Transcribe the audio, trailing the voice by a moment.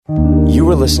You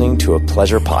are listening to a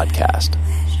Pleasure podcast.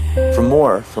 For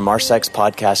more from our Sex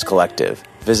Podcast Collective,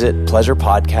 visit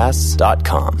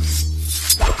pleasurepodcasts.com.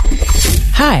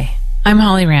 Hi, I'm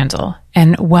Holly Randall,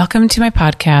 and welcome to my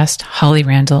podcast, Holly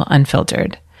Randall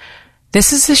Unfiltered.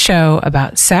 This is a show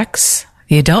about sex,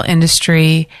 the adult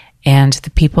industry, and the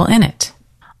people in it.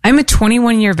 I'm a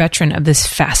 21-year veteran of this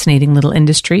fascinating little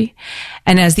industry,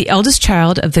 and as the eldest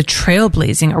child of the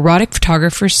trailblazing erotic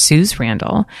photographer Suze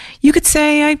Randall, you could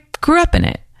say I grew up in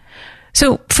it.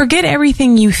 So forget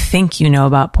everything you think you know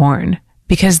about porn,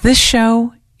 because this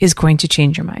show is going to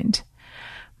change your mind.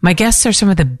 My guests are some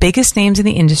of the biggest names in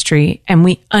the industry, and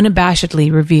we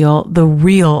unabashedly reveal the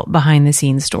real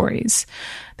behind-the-scenes stories.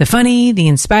 The funny, the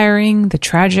inspiring, the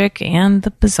tragic, and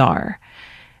the bizarre.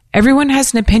 Everyone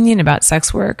has an opinion about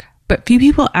sex work, but few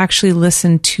people actually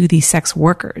listen to the sex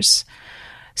workers.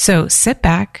 So sit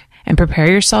back and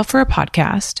prepare yourself for a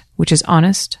podcast which is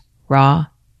honest, raw,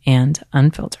 and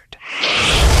unfiltered.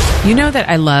 You know that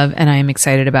I love and I am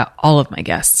excited about all of my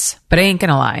guests, but I ain't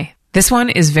gonna lie. This one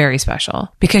is very special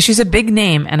because she's a big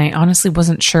name and I honestly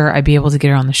wasn't sure I'd be able to get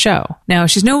her on the show. Now,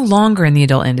 she's no longer in the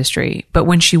adult industry, but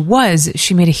when she was,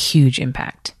 she made a huge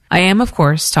impact. I am, of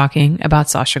course, talking about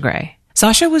Sasha Grey.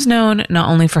 Sasha was known not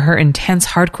only for her intense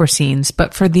hardcore scenes,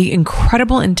 but for the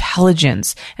incredible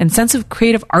intelligence and sense of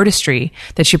creative artistry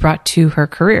that she brought to her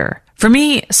career. For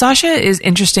me, Sasha is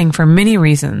interesting for many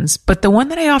reasons, but the one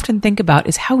that I often think about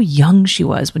is how young she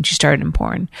was when she started in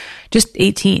porn. Just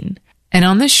 18. And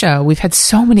on this show, we've had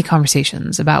so many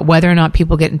conversations about whether or not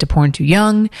people get into porn too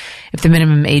young, if the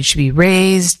minimum age should be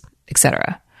raised,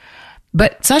 etc.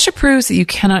 But Sasha proves that you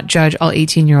cannot judge all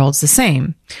 18-year-olds the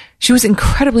same. She was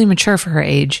incredibly mature for her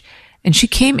age, and she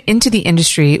came into the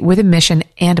industry with a mission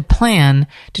and a plan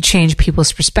to change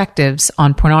people's perspectives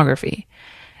on pornography.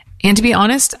 And to be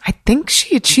honest, I think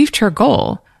she achieved her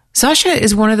goal. Sasha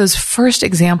is one of those first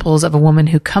examples of a woman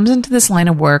who comes into this line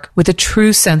of work with a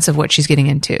true sense of what she's getting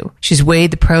into. She's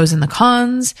weighed the pros and the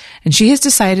cons, and she has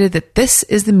decided that this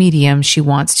is the medium she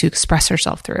wants to express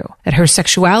herself through, that her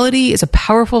sexuality is a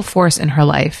powerful force in her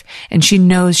life, and she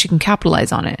knows she can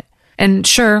capitalize on it. And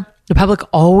sure, the public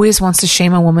always wants to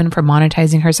shame a woman for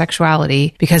monetizing her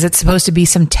sexuality because it's supposed to be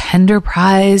some tender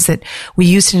prize that we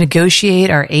use to negotiate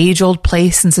our age-old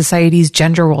place in society's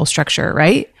gender role structure,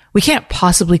 right? We can't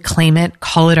possibly claim it,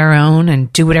 call it our own,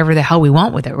 and do whatever the hell we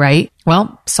want with it, right?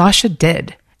 Well, Sasha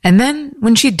did. And then,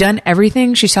 when she'd done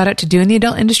everything she set out to do in the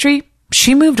adult industry,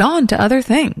 she moved on to other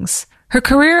things. Her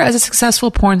career as a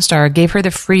successful porn star gave her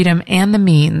the freedom and the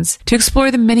means to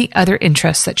explore the many other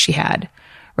interests that she had.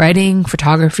 Writing,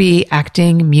 photography,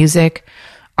 acting, music,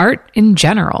 art in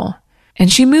general. And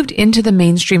she moved into the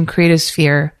mainstream creative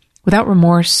sphere without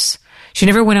remorse. She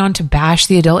never went on to bash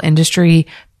the adult industry,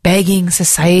 begging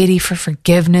society for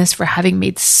forgiveness for having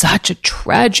made such a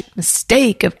tragic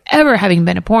mistake of ever having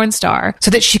been a porn star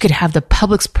so that she could have the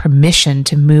public's permission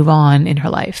to move on in her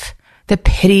life. The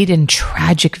pitied and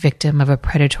tragic victim of a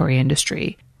predatory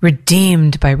industry,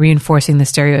 redeemed by reinforcing the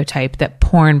stereotype that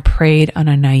porn preyed on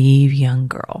a naive young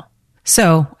girl.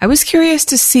 So I was curious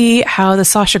to see how the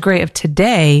Sasha Grey of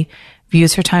today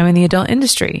views her time in the adult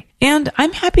industry. And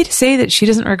I'm happy to say that she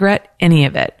doesn't regret any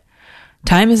of it.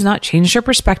 Time has not changed her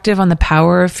perspective on the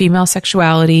power of female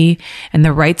sexuality and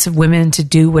the rights of women to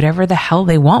do whatever the hell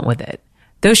they want with it.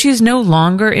 Though she is no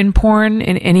longer in porn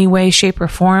in any way, shape, or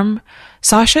form,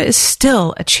 Sasha is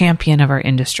still a champion of our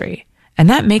industry. And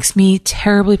that makes me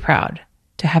terribly proud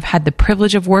to have had the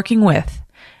privilege of working with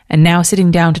and now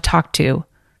sitting down to talk to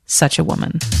such a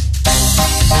woman.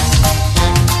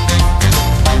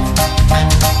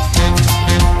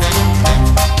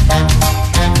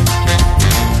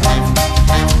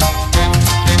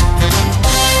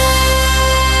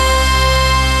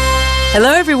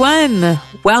 Hello, everyone.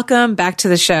 Welcome back to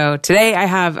the show. Today, I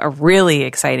have a really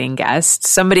exciting guest,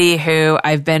 somebody who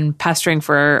I've been pestering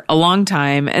for a long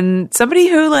time, and somebody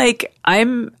who, I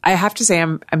have to say,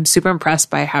 I'm super impressed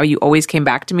by how you always came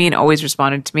back to me and always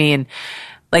responded to me and,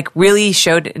 really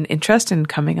showed an interest in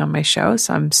coming on my show.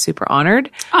 So I'm super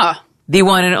honored. The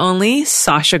one and only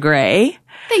Sasha Grey.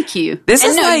 Thank you. You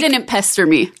didn't pester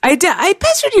me. I did. I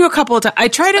pestered you a couple of times. I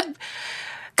try to...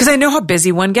 Because I know how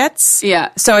busy one gets. Yeah.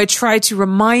 So I try to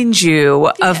remind you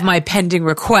of my pending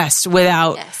request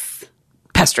without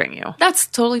pestering you. That's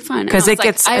totally fine. Because it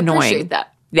gets annoying. I appreciate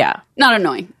that. Yeah. Not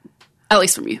annoying. At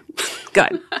least from you.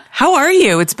 Good. How are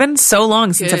you? It's been so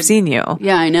long since I've seen you.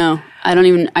 Yeah, I know.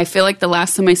 I feel like the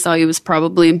last time I saw you was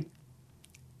probably,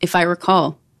 if I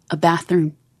recall, a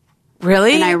bathroom.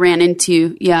 Really? And I ran into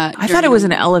you. Yeah. I thought it was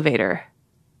an elevator.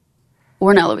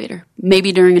 Or an elevator.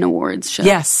 Maybe during an awards show.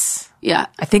 Yes. Yeah.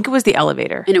 I think it was the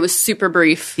elevator. And it was super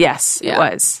brief. Yes, Yeah. it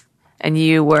was. And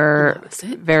you were That was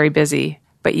it. very busy,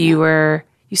 but you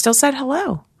still said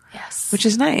hello, Yes. which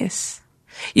is nice.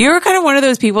 You were kind of one of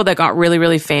those people that got really,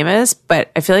 really famous, but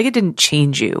I feel like it didn't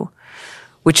change you,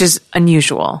 which is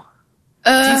unusual.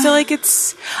 Do you feel like it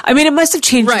must have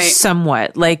changed you Right.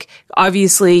 somewhat. Like,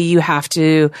 obviously you have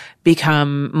to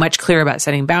become much clearer about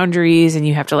setting boundaries, and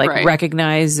you have to Right.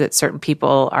 recognize that certain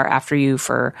people are after you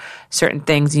for certain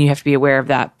things, and you have to be aware of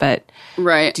that. But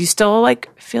Right. do you still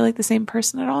feel like the same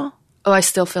person at all? Oh, I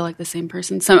still feel like the same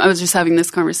person. I was just having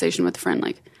this conversation with a friend.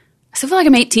 Like, I still feel like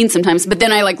I'm 18 sometimes, but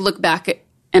then I look back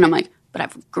and I'm like, but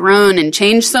I've grown and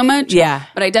changed so much. Yeah.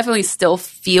 But I definitely still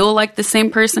feel like the same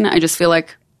person. I just feel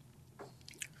like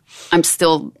I'm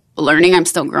still learning. I'm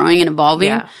still growing and evolving.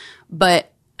 Yeah. But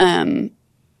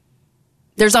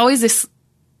there's always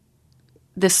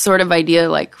this sort of idea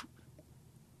like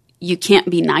you can't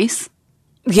be nice.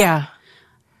 Yeah.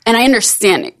 And I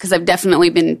understand it because I've definitely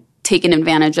been taken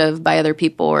advantage of by other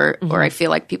people, or I feel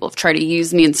like people have tried to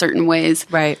use me in certain ways.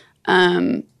 Right.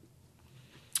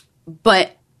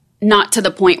 But not to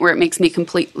the point where it makes me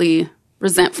completely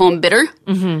resentful and bitter.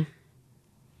 Mm-hmm.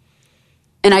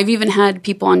 And I've even had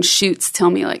people on shoots tell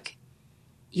me, like,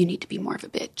 you need to be more of a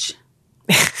bitch.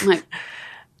 I'm like,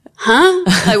 huh?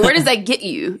 Like, where does that get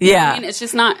you? You know what I mean? It's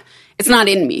just not, it's not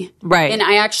in me. Right. And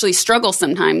I actually struggle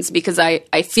sometimes because I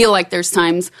feel like there's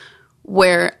times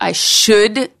where I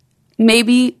should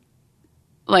maybe,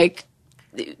 like,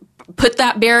 put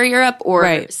that barrier up or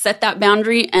Right. set that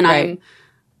boundary. And Right.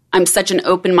 I'm such an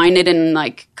open-minded and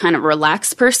like kind of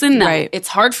relaxed person that Right. it's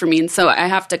hard for me. And so I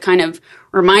have to kind of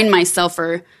remind myself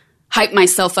or hype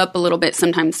myself up a little bit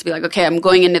sometimes to be like, okay, I'm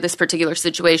going into this particular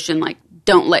situation. Like,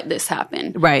 don't let this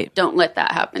happen. Right. Don't let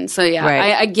that happen. So yeah,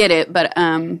 Right. I get it. But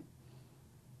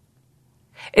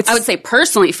It's I would say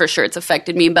personally for sure it's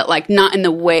affected me, but like not in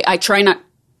the way, I try not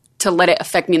to let it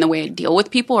affect me in the way I deal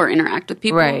with people or interact with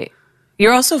people. right.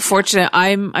 You're also fortunate.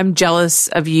 I'm jealous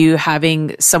of you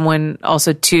having someone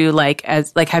also too,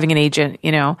 as having an agent,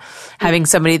 having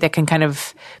somebody that can kind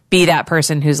of be that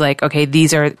person who's like, okay,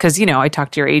 these are, because, I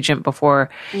talked to your agent before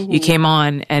you came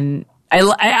on, and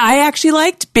I actually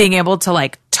liked being able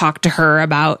to talk to her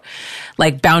about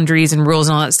boundaries and rules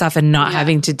and all that stuff, and not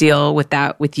having to deal with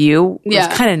that with you. It was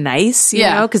kind of nice, you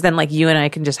know, because then you and I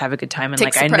can just have a good time, and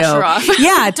Takes I the pressure know, off.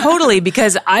 yeah, totally,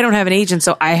 because I don't have an agent,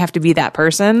 so I have to be that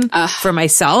person for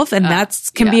myself, and that's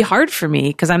can be hard for me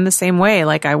because I'm the same way.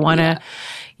 Like I want to.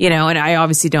 And I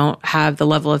obviously don't have the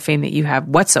level of fame that you have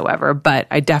whatsoever, but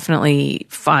I definitely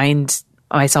find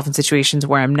myself in situations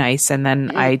where I'm nice, and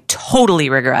then I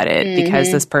totally regret it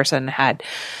because this person had,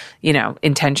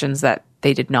 intentions that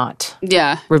they did not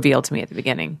reveal to me at the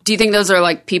beginning. Do you think those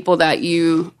are people that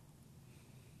you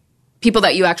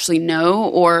actually know,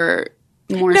 or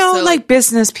more No, so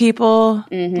business people.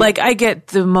 I get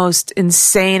the most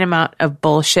insane amount of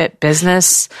bullshit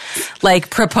business,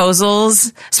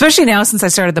 proposals, especially now since I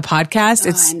started the podcast.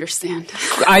 I understand.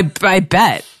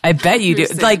 I bet you do.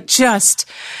 Understand.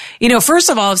 First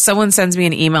of all, if someone sends me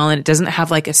an email and it doesn't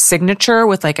have a signature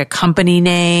with a company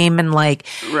name and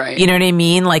Right. you know what I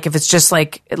mean? If it's just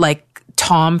like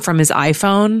Tom from his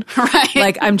iPhone,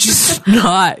 Right. I'm just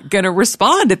not going to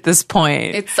respond at this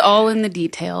point. It's all in the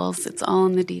details. It's all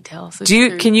in the details. It's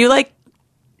true. Can you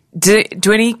do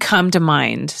any come to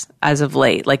mind as of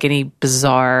late? Any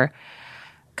bizarre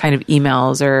kind of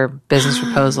emails or business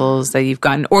proposals that you've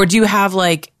gotten? Or do you have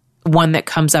one that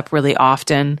comes up really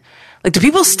often? Do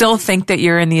people still think that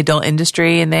you're in the adult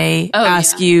industry and they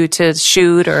ask you to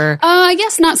shoot or? I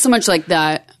guess not so much like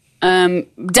that.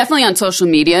 Definitely on social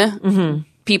media,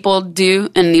 people do,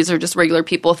 and these are just regular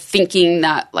people thinking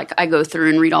that I go through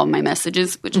and read all my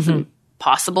messages, which is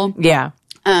impossible. Yeah.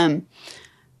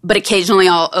 But occasionally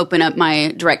I'll open up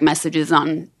my direct messages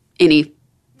on any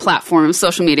platform of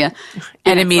social media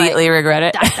and immediately regret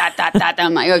it.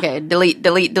 I'm like, okay,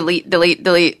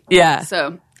 delete. Yeah.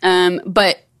 So,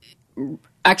 but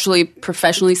actually,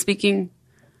 professionally speaking,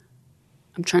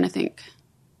 I'm trying to think.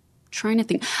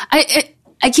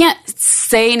 I can't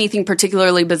say anything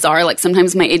particularly bizarre.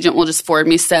 Sometimes my agent will just forward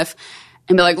me stuff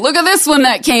and be like, look at this one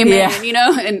that came in,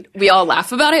 and we all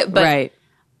laugh about it. But right.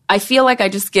 I feel like I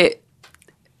just get,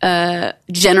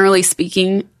 generally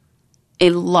speaking,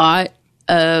 a lot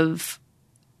of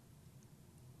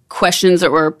questions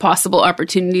or possible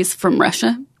opportunities from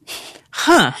Russia.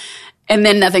 Huh. And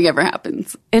then nothing ever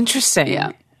happens. Interesting.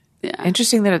 Yeah.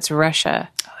 Interesting that it's Russia.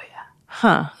 Oh, yeah.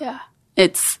 Huh. Yeah.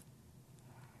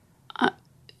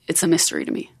 It's a mystery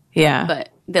to me. Yeah. But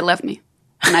they love me.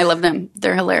 And I love them.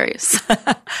 They're hilarious.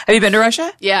 Have you been to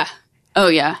Russia? Yeah. Oh,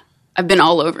 yeah. I've been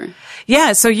all over.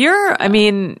 Yeah. So you're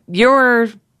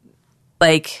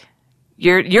like,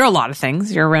 you're a lot of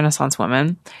things. You're a Renaissance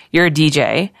woman. You're a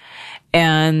DJ.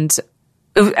 And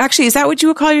actually, is that what you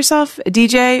would call yourself? A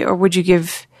DJ? Or would you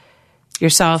give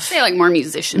yourself? Say like more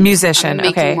musician. Musician. I'm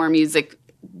making okay. more music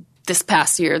this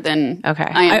past year than okay.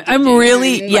 I'm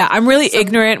really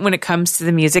ignorant when it comes to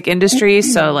the music industry.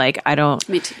 So like, I don't.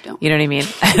 Me too. Don't. You know what I mean?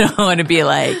 I don't want to be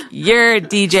like, you're a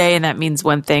DJ and that means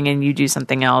one thing and you do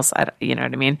something else. You know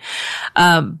what I mean?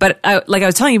 But like I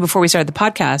was telling you before we started the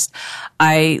podcast,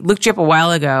 I looked you up a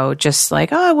while ago, just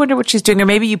like, oh, I wonder what she's doing. Or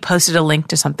maybe you posted a link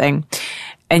to something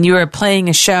and you were playing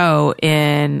a show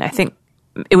in, I think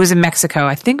it was in Mexico.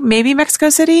 I think maybe Mexico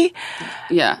City.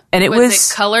 Yeah. And it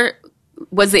was color.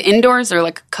 Was it indoors or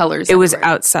like colors? It was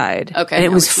outside. Okay. And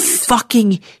it was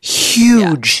fucking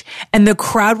huge. Yeah. And the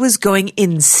crowd was going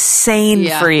insane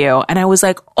for you. And I was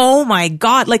like, oh my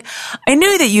God. Like, I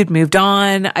knew that you'd moved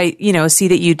on. I, see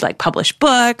that you'd like publish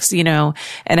books, and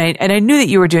I knew that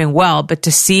you were doing well, but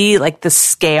to see like the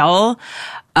scale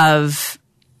of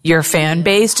your fan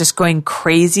base just going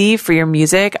crazy for your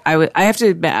music, I have to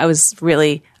admit, I was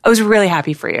really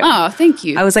happy for you. Oh, thank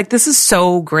you. I was like, this is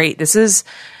so great. This is,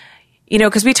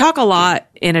 because we talk a lot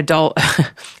in adult.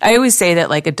 I always say that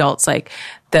like adults, like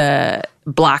the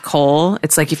black hole,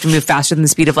 it's like you have to move faster than the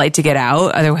speed of light to get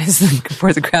out. Otherwise, the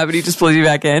force of gravity just pulls you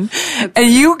back in.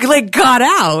 And you like got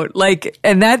out, like,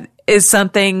 and that is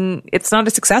something. It's not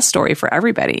a success story for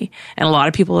everybody, and a lot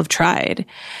of people have tried.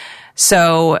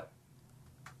 So,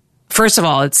 first of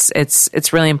all,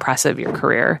 it's really impressive, your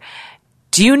career.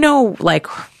 Do you know, like,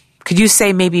 could you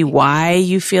say maybe why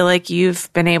you feel like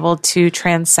you've been able to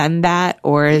transcend that,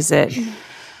 or is it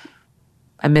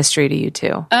a mystery to you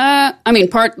too?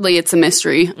 Partly it's a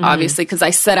mystery, obviously, because I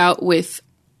set out with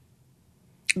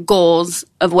goals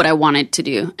of what I wanted to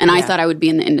do, and I thought I would be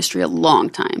in the industry a long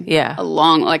time. Yeah,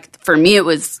 for me, it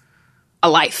was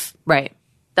a life. Right.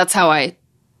 That's how I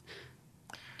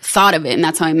thought of it, and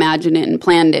that's how I imagined it and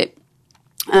planned it.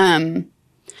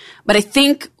 But I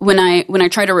think when I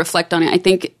try to reflect on it, I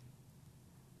think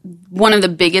one of the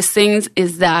biggest things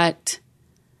is that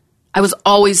I was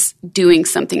always doing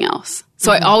something else.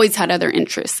 So I always had other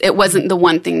interests. It wasn't the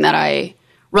one thing that I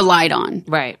relied on.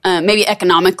 Right. Maybe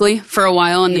economically for a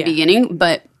while in the beginning,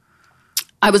 but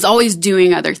I was always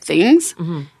doing other things.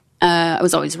 I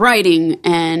was always writing,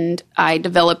 and I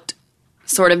developed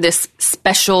sort of this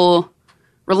special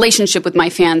relationship with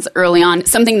my fans early on.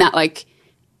 Something that like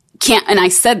and I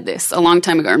said this a long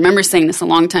time ago. I remember saying this a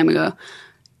long time ago.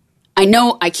 I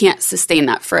know I can't sustain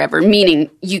that forever, meaning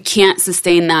you can't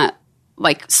sustain that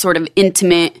like sort of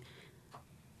intimate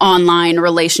online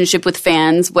relationship with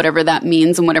fans, whatever that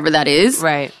means and whatever that is.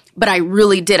 Right. But I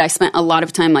really did. I spent a lot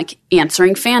of time like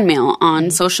answering fan mail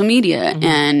on social media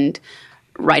and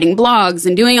writing blogs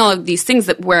and doing all of these things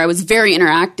where I was very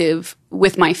interactive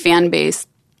with my fan base.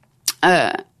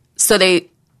 So they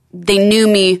knew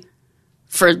me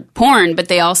for porn, but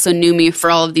they also knew me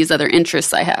for all of these other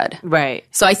interests I had. Right.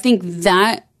 So I think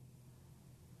that,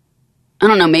 I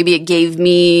don't know, maybe it gave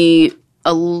me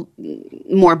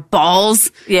more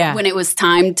balls when it was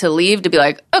time to leave, to be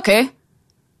like, okay,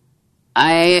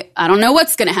 I don't know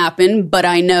what's going to happen, but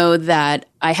I know that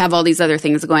I have all these other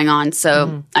things going on,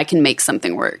 so I can make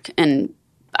something work. And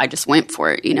I just went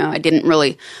for it. I didn't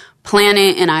really plan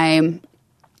it. And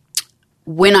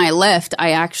when I left,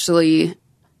 I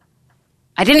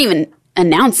didn't even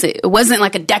announce it. It wasn't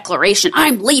like a declaration.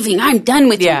 I'm leaving. I'm done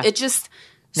with you. It just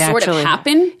sort of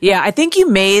happened. Yeah. I think you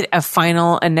made a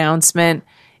final announcement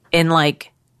in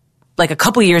like a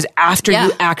couple years after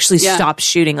you actually stopped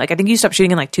shooting. Like I think you stopped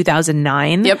shooting in like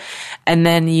 2009. Yep. And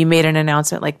then you made an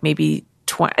announcement like maybe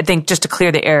I think just to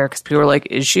clear the air, because people were like,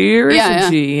 is she or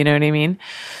isn't she? You know what I mean?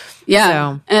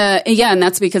 Yeah. So. And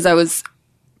that's because I was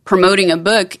promoting a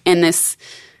book, and this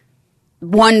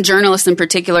one journalist in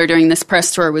particular during this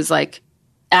press tour was like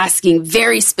asking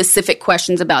very specific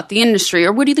questions about the industry,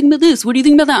 or what do you think about this? What do you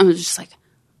think about that? And I was just like,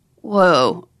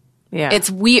 whoa. Yeah. It's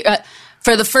weird.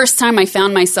 For the first time, I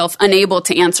found myself unable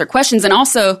to answer questions. And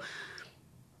also,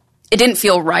 it didn't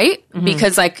feel right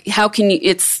because like, how can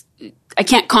you, I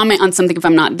can't comment on something if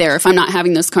I'm not there, if I'm not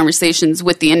having those conversations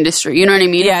with the industry. You know what I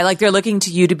mean? Yeah, like they're looking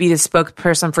to you to be the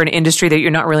spokesperson for an industry that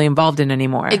you're not really involved in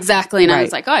anymore. Exactly. And I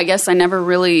was like, I guess I never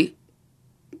really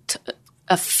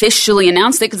officially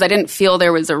announced it because I didn't feel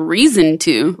there was a reason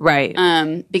to.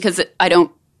 Right. Because I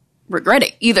don't regret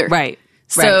it either. Right.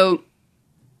 So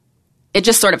it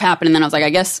just sort of happened, and then I was like, I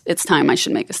guess it's time I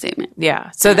should make a statement.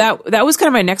 Yeah. So that was kind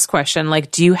of my next question.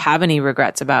 Like, do you have any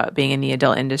regrets about being in the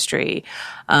adult industry?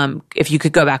 If you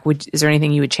could go back, is there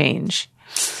anything you would change?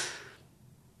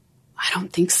 I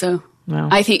don't think so. No.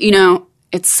 I think, you know,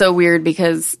 it's so weird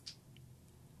because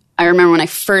I remember when I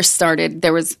first started,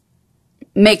 there was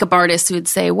makeup artists who would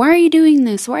say, why are you doing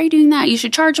this? Why are you doing that? You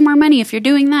should charge more money if you're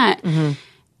doing that. Mm-hmm.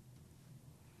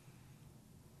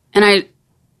 And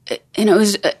it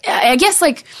was, I guess,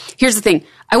 like, here's the thing.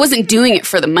 I wasn't doing it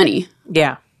for the money.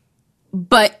 Yeah.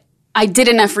 But I did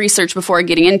enough research before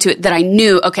getting into it that I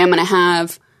knew, okay, I'm going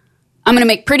to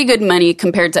make pretty good money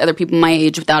compared to other people my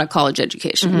age without a college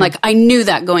education. Like, I knew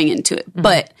that going into it.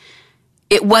 But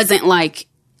it wasn't like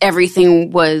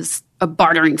everything was a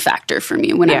bartering factor for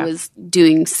me when I was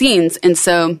doing scenes. And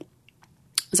so it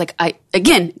was like,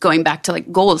 again, going back to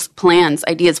like goals, plans,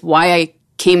 ideas, why I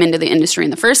came into the industry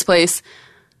in the first place,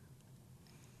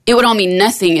 it would all mean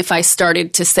nothing if I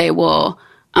started to say, well,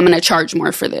 I'm going to charge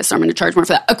more for this, or I'm going to charge more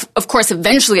for that. Of course,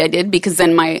 eventually I did, because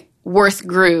then my worth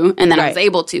grew and then I was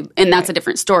able to, and that's a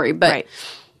different story. But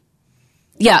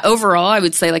yeah, overall, I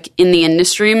would say, like, in the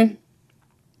industry,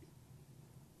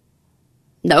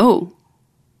 no.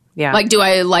 Yeah. Like, do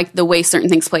I like the way certain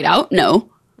things played out?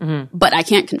 No. But I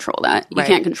can't control that. You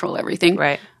can't control everything.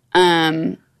 Right.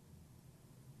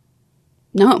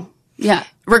 No. Yeah.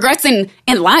 Regrets in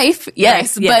life,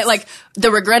 yes. Right, yes. But, like,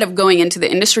 the regret of going into the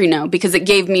industry, no. Because it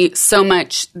gave me so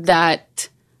much that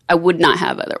I would not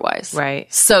have otherwise.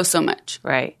 Right. So much.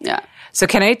 Right. Yeah. So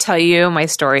can I tell you my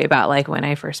story about, like, when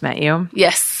I first met you?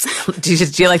 Yes. Do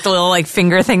you like the little, like,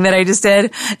 finger thing that I just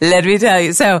did? Let me tell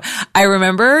you. So I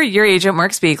remember your agent,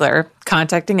 Mark Spiegler,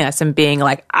 contacting us and being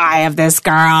like, I have this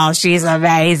girl. She's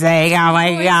amazing. Oh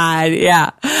my God. Yeah.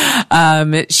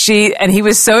 And he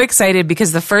was so excited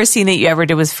because the first scene that you ever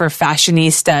did was for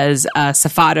Fashionistas,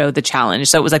 Safado, the challenge.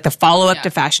 So it was like the follow-up to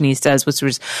Fashionistas, which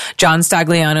was John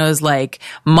Stagliano's, like,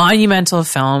 monumental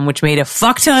film, which made a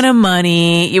fuck ton of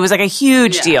money. It was like a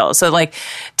huge deal. So, like,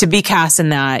 to be cast in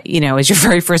that, you know, as your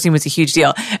very first scene was a huge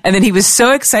deal. And then he was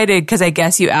so excited because I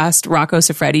guess you asked Rocco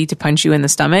Siffredi to punch you in the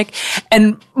stomach.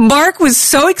 And Mark was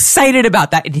so excited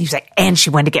about that. And he was like, and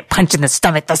she wanted to get punched in the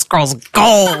stomach. This girl's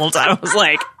gold. I was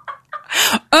like,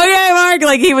 okay, Mark.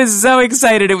 Like, he was so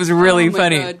excited. It was really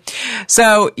funny. God.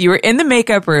 So you were in the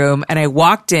makeup room and I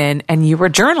walked in and you were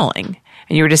journaling.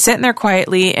 And you were just sitting there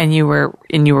quietly and you were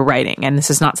writing. And this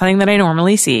is not something that I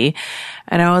normally see.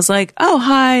 And I was like, oh,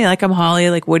 hi, like, I'm Holly.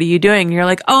 Like, what are you doing? And you're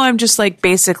like, oh, I'm just, like,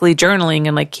 basically journaling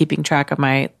and, like, keeping track of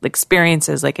my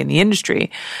experiences, like, in the industry.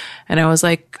 And I was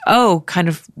like, oh, kind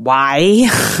of why?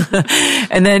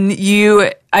 And then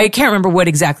I can't remember what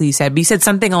exactly you said, but you said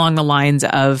something along the lines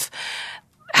of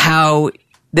how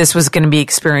this was going to be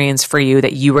experience for you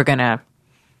that you were going to,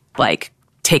 like,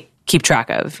 keep track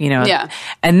of, you know? Yeah.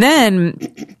 And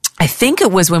then I think it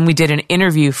was when we did an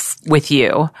interview with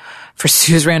you for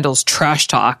Suze Randall's Trash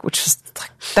Talk, which was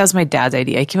like, that was my dad's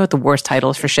idea. I came up with the worst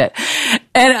titles for shit.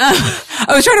 And I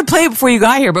was trying to play it before you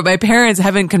got here, but my parents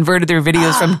haven't converted their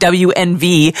videos from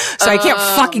WNV, so I can't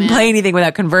fucking play anything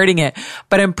without converting it.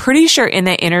 But I'm pretty sure in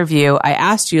that interview, I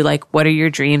asked you, like, what are your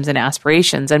dreams and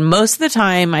aspirations? And most of the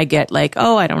time I get like,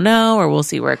 oh, I don't know, or we'll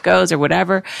see where it goes or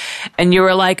whatever. And you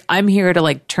were like, I'm here to,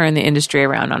 like, turn the industry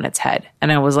around on its head.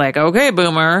 And I was like, okay,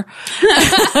 boomer.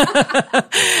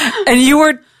 And you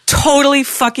were totally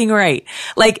fucking right.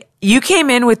 Like, you came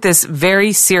in with this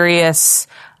very serious,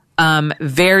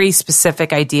 very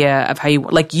specific idea of how you,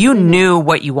 like, you knew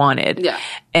what you wanted. Yeah.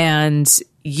 And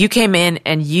you came in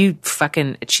and you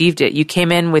fucking achieved it. You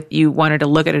came in with, you wanted to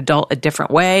look at adult a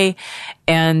different way,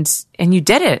 and you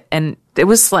did it. And it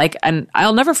was like, and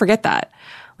I'll never forget that.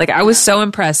 Like, I was so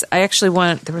impressed. I actually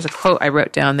there was a quote I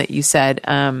wrote down that you said,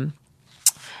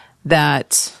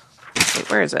 that,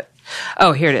 wait, where is it?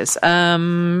 Oh, here it is.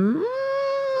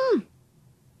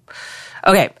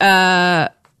 Okay.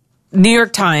 New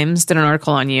York Times did an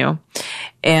article on you,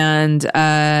 and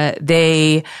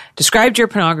they described your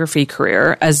pornography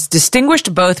career as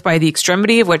distinguished both by the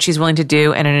extremity of what she's willing to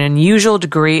do and an unusual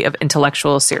degree of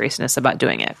intellectual seriousness about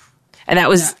doing it. And that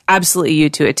was absolutely you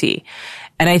to a T.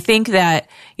 And I think that,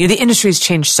 you know, the industry's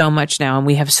changed so much now, and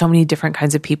we have so many different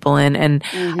kinds of people in. And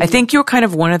I think you were kind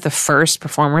of one of the first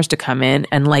performers to come in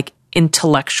and, like,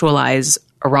 intellectualize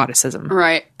eroticism.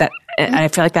 Right. And I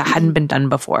feel like that hadn't been done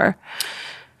before.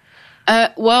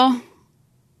 Well,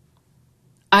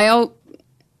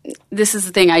 this is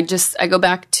the thing. I go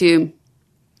back to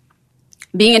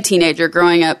being a teenager,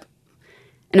 growing up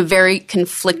in a very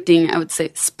conflicting, I would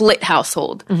say, split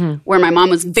household, where my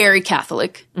mom was very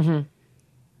Catholic.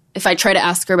 If I try to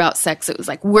ask her about sex, it was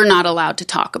like, we're not allowed to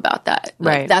talk about that.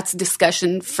 Like, right. That's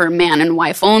discussion for man and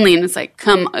wife only. And it's like,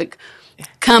 come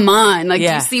on. Like,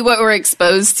 do you see what we're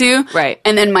exposed to? Right.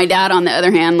 And then my dad, on the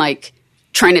other hand, like,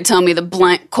 trying to tell me the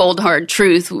blunt, cold, hard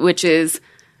truth, which is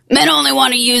men only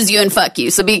want to use you and fuck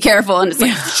you, so be careful. And it's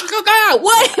like,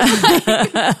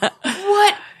 what?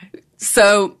 What?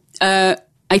 So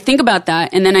I think about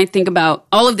that, and then I think about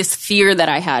all of this fear that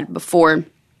I had before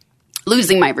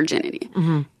losing my virginity.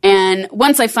 Mm-hmm. And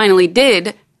once I finally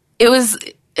did, it was,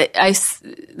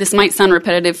 this might sound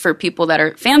repetitive for people that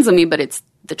are fans of me, but it's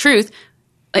the truth.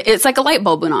 It's like a light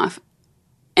bulb went off.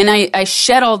 And I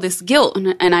shed all this guilt,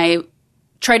 and I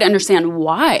tried to understand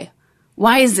why.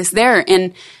 Why is this there?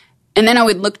 And then I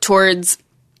would look towards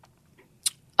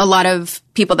a lot of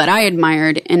people that I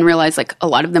admired and realize, like, a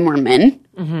lot of them were men.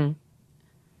 Mm-hmm.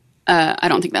 I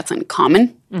don't think that's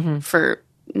uncommon for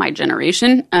my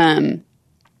generation. And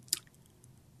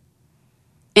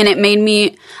it made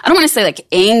me, I don't want to say like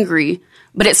angry,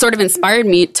 but it sort of inspired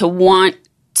me to want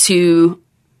to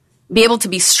be able to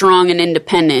be strong and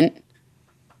independent,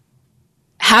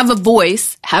 have a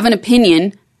voice, have an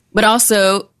opinion, but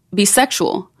also be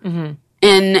sexual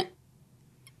and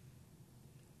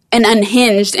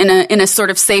unhinged in a sort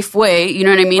of safe way. You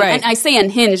know what I mean? Right. And I say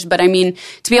unhinged, but I mean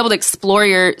to be able to explore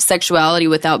your sexuality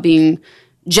without being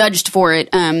judged for it.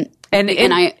 And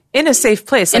in a safe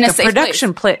place, like a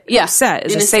production set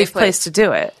is a safe place to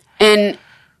do it. And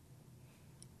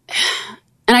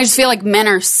I just feel like men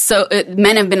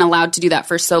have been allowed to do that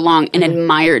for so long and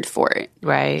admired for it.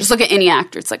 Right. Just look at any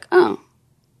actor. It's like, oh,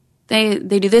 they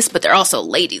do this, but they're also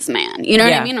ladies' man. You know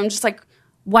what I mean? I'm just like,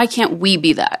 why can't we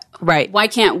be that? Right. Why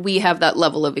can't we have that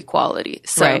level of equality?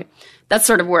 So that's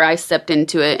sort of where I stepped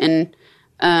into it,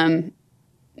 and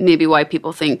maybe why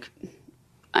people think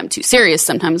I'm too serious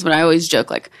sometimes, but I always joke,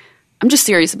 like, I'm just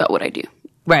serious about what I do.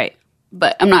 Right.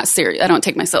 But I'm not serious. I don't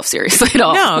take myself seriously at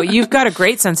all. No, you've got a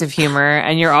great sense of humor,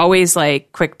 and you're always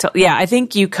like quick to, I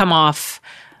think you come off,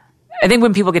 I think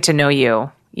when people get to know you,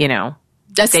 you know,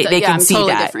 they can see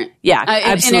totally that. Different. Yeah,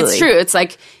 absolutely. And it's true. It's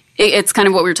like, it's kind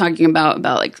of what we were talking about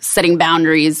like setting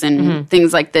boundaries and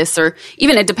things like this, or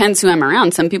even it depends who I'm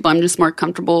around. Some people I'm just more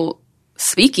comfortable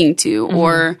speaking to,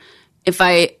 or if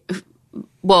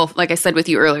well, like I said with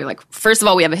you earlier, like, first of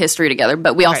all, we have a history together,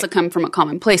 but we also come from a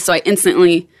common place. So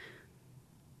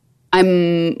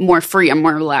I'm more free. I'm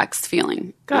more relaxed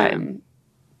feeling. Good.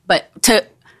 But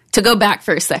to go back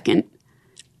for a second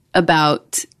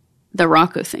about the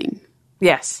Rocco thing.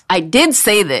 Yes. I did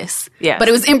say this, but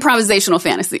it was improvisational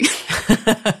fantasy.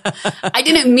 I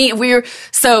didn't mean, we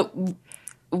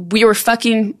were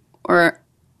fucking, or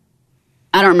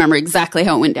I don't remember exactly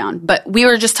how it went down, but we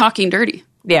were just talking dirty.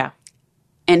 Yeah.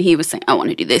 And he was saying, I want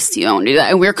to do this to you, I want to do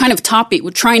that. And we were kind of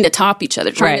we're trying to top each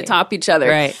other. Right.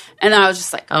 And I was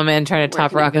just like, oh man, trying to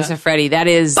top Rocco Siffredi. That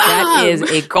is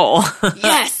a goal.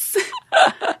 Yes.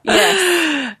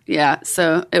 Yes. Yeah.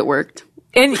 So it worked.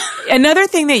 And another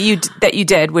thing that you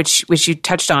did, which you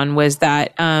touched on, was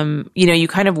that you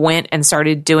kind of went and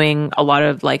started doing a lot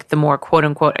of like the more quote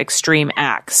unquote extreme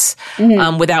acts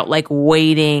without like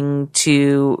waiting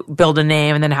to build a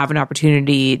name and then have an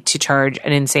opportunity to charge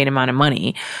an insane amount of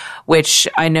money, which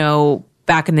I know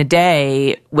back in the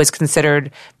day was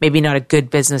considered maybe not a good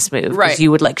business move, because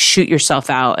you would like shoot yourself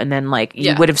out and then like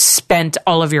you would have spent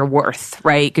all of your worth,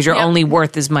 right? Because you're only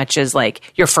worth as much as like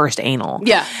your first anal.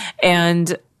 Yeah.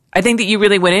 And I think that you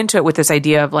really went into it with this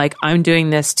idea of like, I'm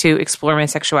doing this to explore my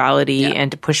sexuality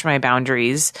and to push my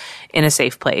boundaries in a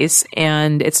safe place.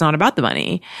 And it's not about the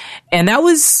money. And that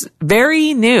was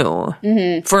very new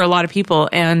for a lot of people.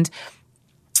 And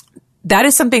that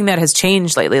is something that has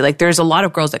changed lately. Like, there's a lot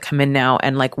of girls that come in now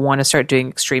and like want to start doing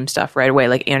extreme stuff right away.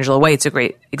 Like Angela White's a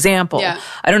great example. Yeah.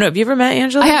 I don't know. Have you ever met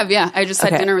Angela? I have. Yeah. I just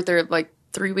had dinner with her like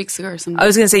 3 weeks ago or something. I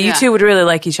was going to say, you two would really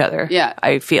like each other. Yeah.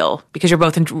 I feel, because you're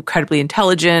both incredibly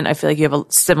intelligent. I feel like you have a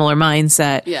similar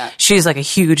mindset. Yeah. She's like a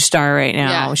huge star right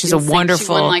now. Yeah. She's a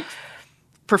wonderful. She won like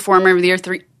Performer of the Year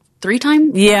three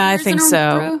times? Yeah, I think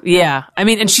so. Yeah. I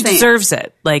mean, and she deserves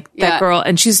it. Like, that girl,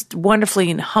 and she's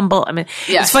wonderfully and humble. I mean,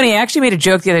 it's funny. I actually made a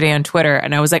joke the other day on Twitter,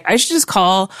 and I was like, I should just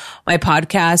call my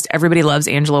podcast Everybody Loves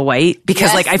Angela White,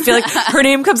 because like, I feel like her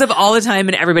name comes up all the time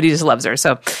and everybody just loves her.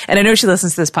 So, and I know she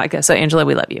listens to this podcast. So Angela,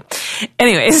 we love you.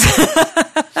 Anyways.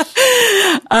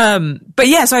 But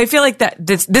yeah, so I feel like that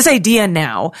this idea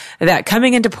now that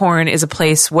coming into porn is a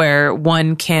place where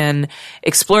one can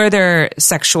explore their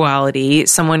sexuality,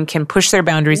 someone can push their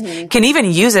boundaries, can even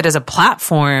use it as a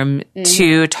platform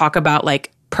to talk about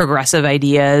like progressive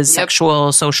ideas,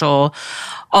 sexual, social,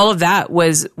 all of that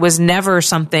was never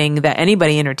something that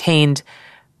anybody entertained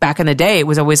back in the day. It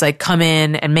was always like, come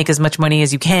in and make as much money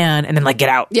as you can and then like get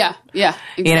out. Yeah. Yeah.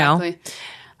 Exactly. You know?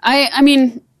 I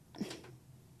mean,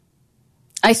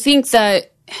 I think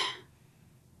that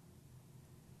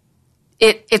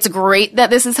it's great that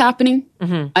this is happening.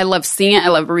 I love seeing it. I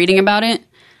love reading about it.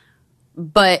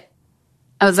 But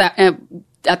I was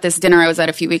at this dinner I was at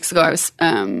a few weeks ago. It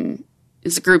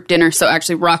was a group dinner, so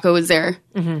actually Rocco was there.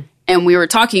 Mm-hmm. And we were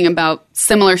talking about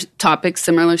similar topics,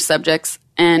 similar subjects.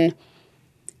 And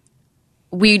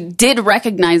we did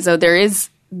recognize, though, there is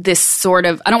this sort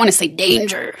of, I don't want to say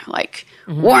danger, like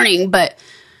warning, but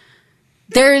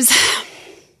there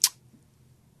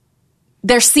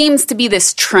seems to be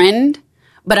this trend,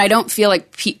 but I don't feel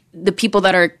like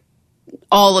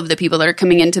all of the people that are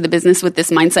coming into the business with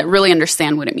this mindset really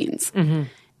understand what it means. Mm-hmm.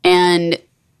 And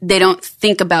they don't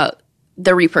think about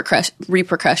the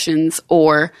repercussions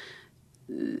or,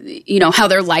 how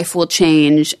their life will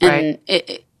change and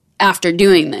after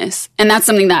doing this. And that's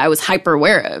something that I was hyper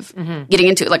aware of getting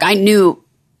into it. Like, I knew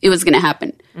it was going to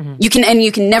happen. Mm-hmm.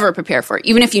 You can never prepare for it.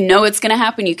 Even if you know it's going to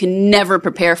happen, you can never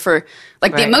prepare for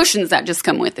the emotions that just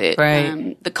come with it.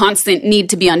 Right. The constant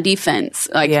need to be on defense.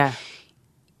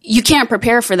 You can't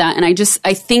prepare for that. And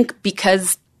I think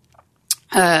because,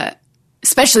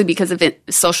 especially because of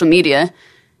social media,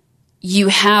 you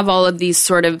have all of these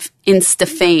sort of Insta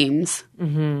fames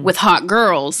with hot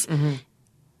girls. Mm-hmm.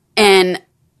 And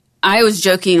I was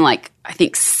joking, I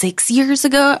think 6 years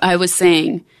ago, I was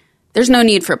saying, there's no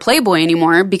need for Playboy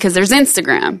anymore because there's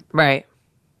Instagram. Right.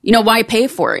 Why pay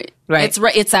for it? Right.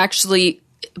 It's actually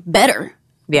better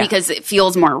because it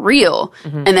feels more real.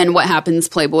 Mm-hmm. And then what happens?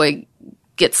 Playboy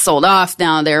gets sold off.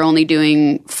 Now they're only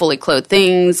doing fully clothed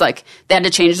things. They had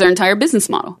to change their entire business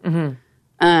model.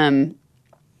 Mm-hmm.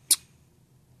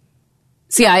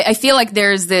 So yeah, I feel like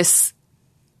there's this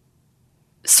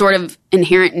sort of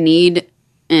inherent need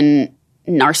in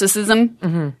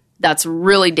narcissism that's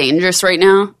really dangerous right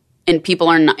now. And people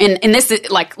are not, and this is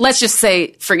let's just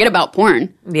say, forget about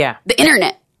porn. Yeah. The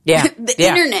internet. Yeah. The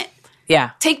internet. Yeah.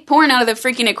 Take porn out of the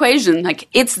freaking equation.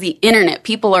 It's the internet.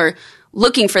 People are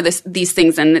looking for these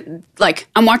things. And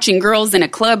I'm watching girls in a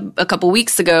club a couple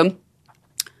weeks ago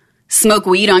smoke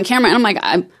weed on camera. And I'm like,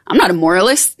 I'm not a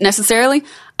moralist necessarily.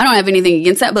 I don't have anything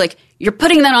against that. But you're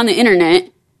putting that on the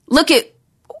internet. Look at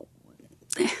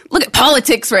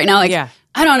politics right now.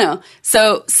 I don't know.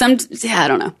 So I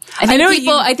don't know.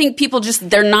 I think people just,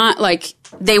 they're not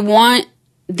they want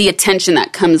the attention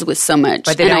that comes with so much.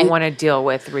 But they don't want to deal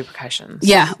with the repercussions.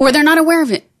 Yeah. Or they're not aware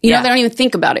of it. They don't even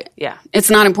think about it. Yeah. It's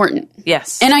not important.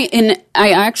 Yes. And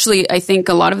I think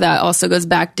a lot of that also goes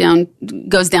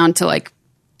down to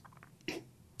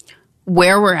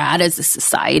where we're at as a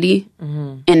society.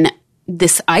 Mm-hmm. And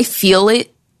I feel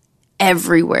it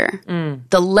everywhere.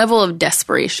 The level of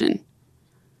desperation.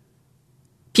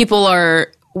 People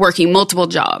are working multiple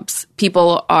jobs.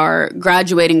 People are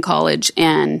graduating college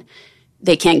and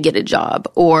they can't get a job,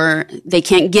 or they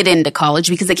can't get into college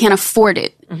because they can't afford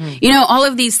it. Mm-hmm. All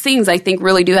of these things I think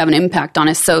really do have an impact on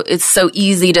us. So it's so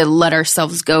easy to let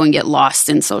ourselves go and get lost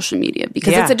in social media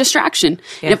because it's a distraction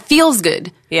and it feels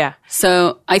good. Yeah.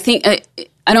 So I think,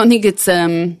 I don't think it's,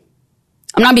 I'm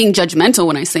not being judgmental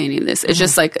when I say any of this. It's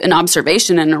just an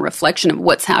observation and a reflection of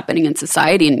what's happening in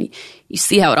society. And you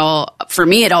see how for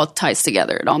me, it all ties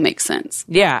together. It all makes sense.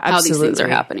 Yeah, absolutely. How these things are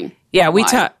happening. Yeah,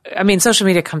 social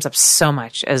media comes up so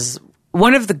much as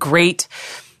one of the great,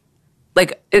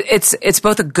 it's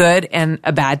both a good and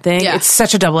a bad thing. Yeah. It's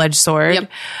such a double-edged sword. Yep.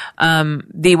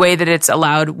 The way that it's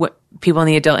allowed people in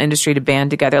the adult industry to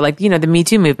band together, the Me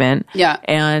Too movement. Yeah.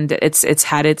 And it's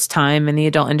had its time in the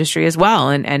adult industry as well.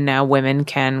 And now women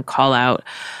can call out,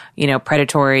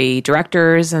 predatory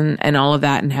directors and all of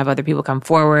that and have other people come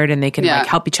forward and they can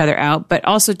help each other out. But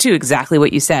also too, exactly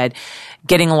what you said,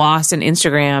 getting lost in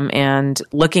Instagram and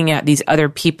looking at these other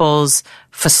people's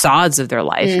facades of their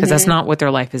life, because that's not what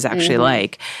their life is actually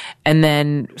like. And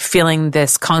then feeling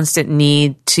this constant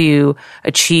need to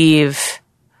achieve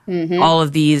all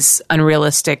of these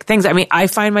unrealistic things. I mean, I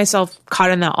find myself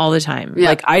caught in that all the time.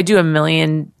 Yeah. I do a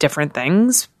million different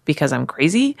things because I'm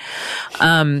crazy.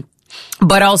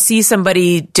 But I'll see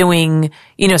somebody doing,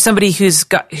 somebody who's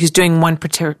doing one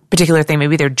particular thing.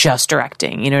 Maybe they're just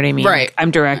directing. You know what I mean? Right.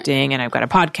 I'm directing and I've got a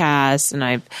podcast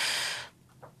and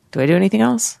do I do anything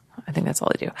else? I think that's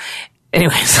all I do.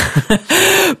 Anyways,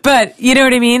 but you know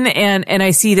what I mean? And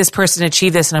I see this person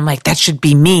achieve this and I'm like, that should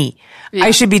be me. Yeah.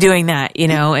 I should be doing that,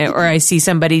 or I see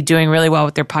somebody doing really well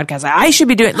with their podcast. I should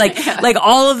be doing like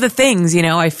all of the things,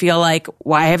 I feel like,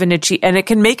 why haven't achieved, and it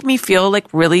can make me feel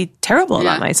really terrible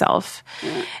about myself.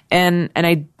 Yeah.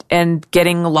 And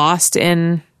getting lost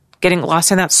in that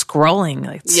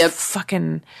scrolling,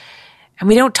 fucking, and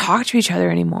we don't talk to each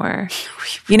other anymore.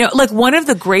 One of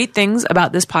the great things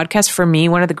about this podcast for me,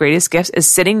 one of the greatest gifts is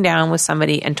sitting down with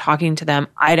somebody and talking to them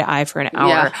eye to eye for an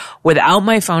hour without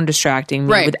my phone distracting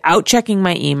me, without checking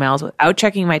my emails, without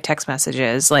checking my text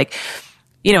messages.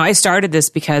 I started this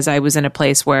because I was in a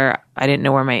place where I didn't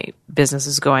know where my business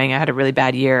was going. I had a really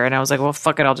bad year and I was like, well,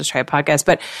 fuck it. I'll just try a podcast.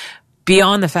 But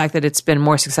beyond the fact that it's been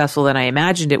more successful than I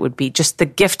imagined it would be, just the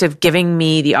gift of giving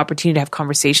me the opportunity to have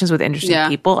conversations with interesting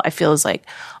people, I feel is like,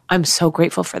 I'm so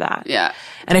grateful for that. Yeah.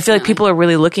 And I feel like people are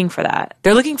really looking for that.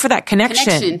 They're looking for that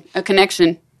connection. A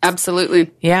connection.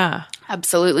 Absolutely. Yeah.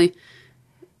 Absolutely.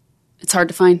 It's hard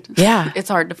to find. Yeah. It's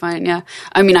hard to find. Yeah.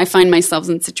 I mean, I find myself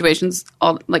in situations,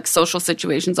 social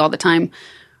situations all the time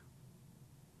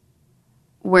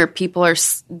where people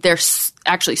they're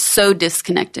actually so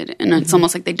disconnected and it's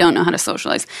almost like they don't know how to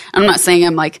socialize. I'm not saying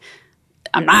I'm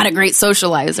not a great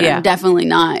socializer. Yeah. I'm definitely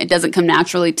not. It doesn't come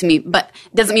naturally to me, but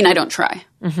it doesn't mean I don't try.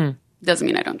 Mm-hmm. Doesn't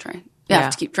mean I don't try. You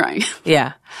have to keep trying.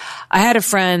 Yeah. I had a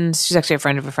friend, she's actually a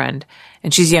friend of a friend,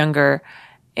 and she's younger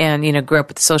and, grew up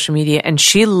with social media, and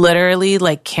she literally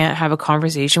can't have a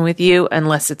conversation with you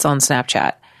unless it's on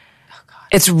Snapchat. Oh, God.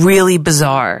 It's really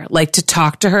bizarre. To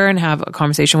talk to her and have a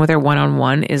conversation with her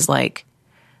one-on-one is like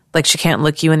she can't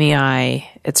look you in the eye.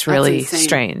 It's really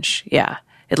strange. Yeah.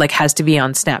 It has to be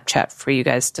on Snapchat for you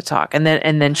guys to talk. And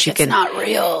then she can. It's not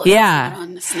real. Yeah. It's not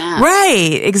on the Snap.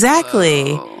 Right.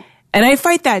 Exactly. Whoa. And I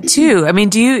fight that too. I mean,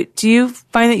 do you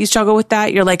find that you struggle with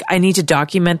that? You're like, I need to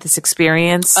document this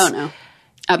experience. Oh no.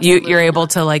 Absolutely. You're able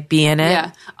to be in it.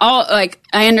 Yeah.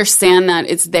 I understand that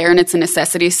it's there and it's a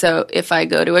necessity. So if I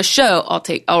go to a show,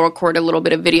 I'll record a little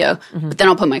bit of video, but then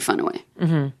I'll put my phone away.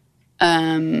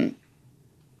 Mm-hmm.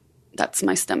 That's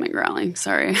my stomach growling.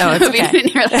 Sorry. Oh, it's okay. You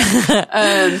didn't hear that.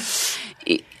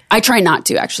 I try not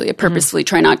to, actually. I purposefully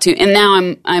try not to. And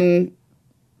now I'm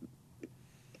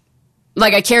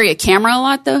I carry a camera a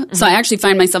lot, though. Mm-hmm. So I actually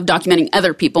find myself documenting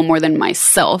other people more than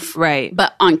myself. Right.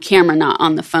 But on camera, not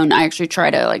on the phone. I actually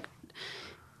try to,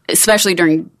 especially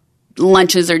during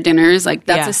lunches or dinners,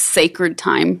 that's a sacred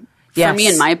time for me,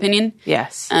 in my opinion.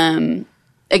 Yes.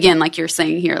 Again, like you're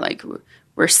saying here,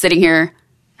 we're sitting here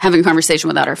having a conversation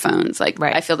without our phones.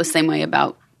 Right. I feel the same way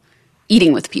about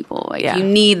eating with people. You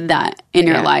need that in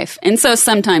your life. And so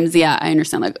sometimes, I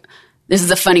understand, this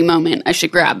is a funny moment. I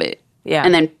should grab it. Yeah.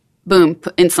 And then boom,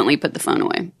 instantly put the phone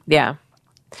away. Yeah.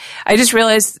 I just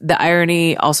realized the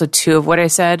irony also too of what I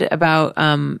said about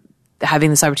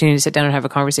having this opportunity to sit down and have a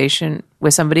conversation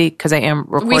with somebody, because I am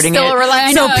recording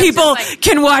it. So people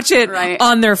can watch it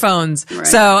on their phones. Right.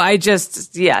 So I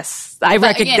just, I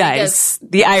recognize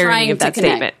the irony of that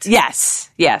statement.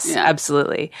 Yes,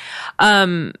 absolutely.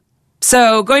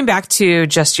 So going back to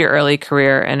just your early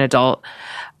career and adult,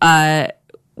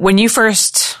 when you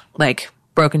first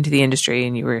broke into the industry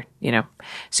and you were,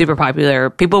 super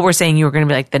popular, people were saying you were going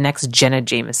to be the next Jenna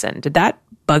Jameson. Did that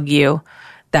bug you,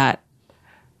 that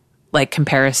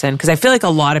comparison? Because I feel like a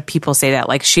lot of people say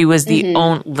that, she was the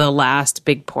last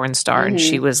big porn star, and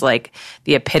she was the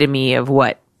epitome of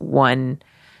what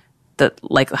the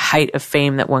height of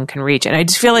fame that one can reach. And I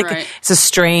just feel like it's a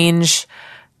strange,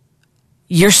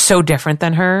 you're so different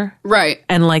than her. Right.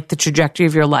 And the trajectory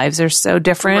of your lives are so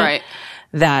different. Right.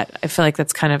 That I feel like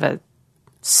that's kind of a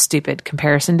stupid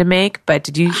comparison to make. But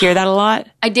did you hear that a lot?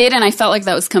 I did, and I felt like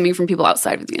that was coming from people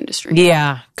outside of the industry.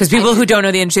 Yeah, because people who don't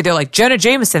know the industry, they're like, Jenna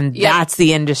Jameson, that's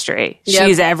the industry. Yep.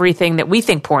 She's everything that we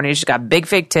think porn is. She's got big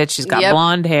fake tits, she's got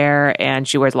blonde hair, and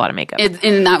she wears a lot of makeup.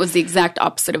 And that was the exact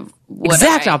opposite of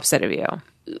opposite of you.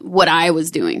 What I was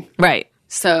doing. Right.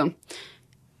 So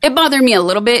it bothered me a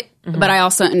little bit, but I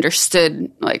also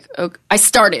understood,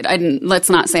 let's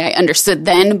not say I understood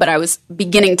then, but I was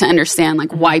beginning to understand,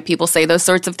 why people say those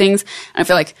sorts of things. And I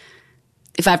feel like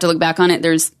if I have to look back on it,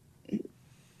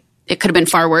 it could have been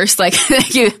far worse. They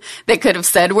could have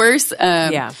said worse.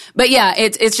 But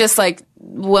it's just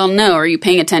well, no, are you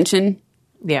paying attention?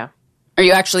 Yeah. Are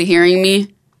you actually hearing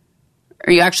me?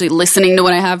 Are you actually listening to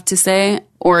what I have to say?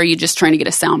 Or are you just trying to get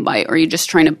a soundbite? Or are you just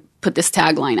trying to put this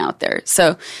tagline out there?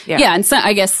 So, and so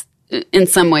I guess in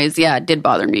some ways, it did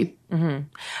bother me. Mm-hmm.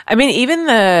 I mean, even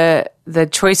the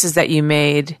choices that you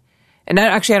made, and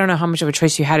I don't know how much of a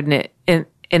choice you had in it,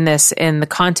 in the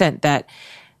content that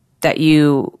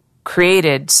you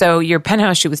created. So your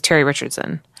Penthouse shoot with Terry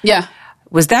Richardson. Yeah.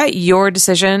 Was that your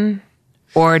decision?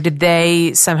 Or did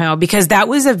they somehow, because that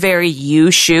was a very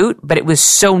you shoot, but it was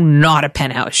so not a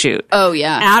Penthouse shoot. Oh,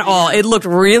 yeah. At all. It looked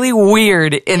really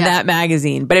weird in that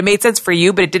magazine, but it made sense for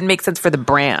you, but it didn't make sense for the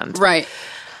brand. Right.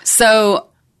 So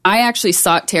I actually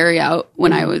sought Terry out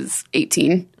when I was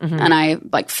 18, and I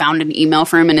found an email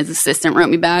from him, and his assistant wrote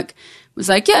me back. Was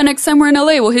like, yeah, next time we're in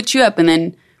LA, we'll hit you up. And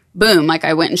then boom,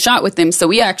 I went and shot with him. So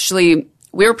we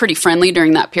were pretty friendly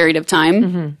during that period of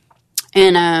time.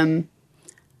 And,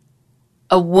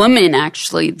 a woman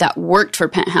actually that worked for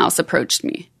Penthouse approached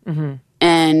me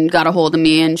and got a hold of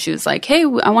me, and she was like, hey,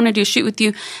 I want to do a shoot with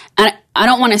you. And I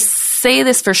don't want to say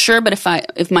this for sure, but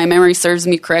if my memory serves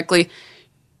me correctly,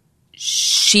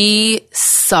 she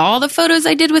saw the photos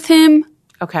I did with him.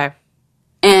 Okay.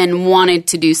 And wanted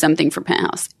to do something for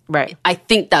Penthouse. Right. I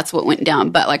think that's what went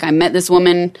down. But like I met this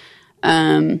woman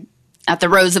at the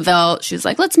Roosevelt. She was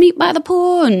like, let's meet by the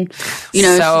pool. And, you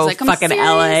know, so she's like, I'm fucking serious.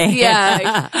 LA.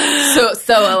 Yeah. so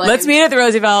LA. Let's meet at the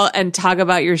Roosevelt and talk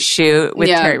about your shoot with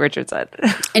Terry Richardson.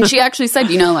 And she actually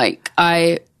said, you know, like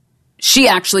she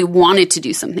actually wanted to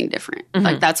do something different.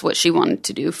 Like that's what she wanted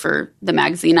to do for the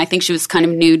magazine. I think she was kind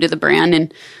of new to the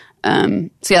brand. And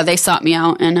so yeah, they sought me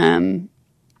out, and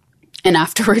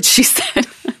afterwards she said,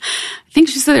 I think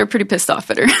she said they were pretty pissed off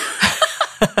at her.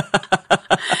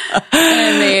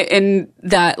 and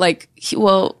that like,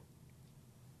 well,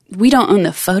 we don't own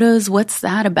the photos. What's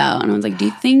that about? And I was like, do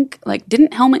you think, like,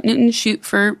 didn't Helmut Newton shoot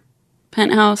for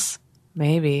Penthouse?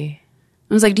 Maybe.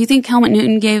 I was like, do you think Helmut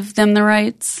Newton gave them the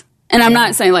rights? And I'm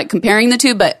not saying like comparing the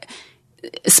two, but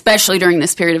especially during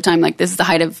this period of time, like this is the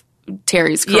height of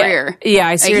Terry's career. Yeah,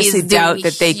 I seriously doubt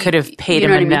that they could have paid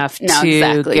him enough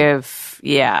to give.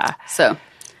 Yeah. So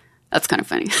that's kind of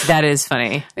funny. That is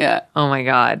funny. Yeah. Oh my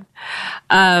God.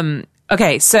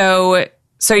 Okay, so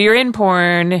you're in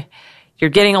porn. You're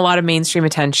getting a lot of mainstream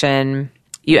attention.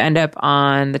 You end up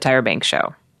on the Tyra Banks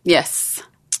show. Yes.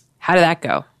 How did that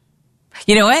go?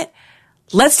 You know what?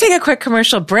 Let's take a quick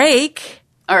commercial break.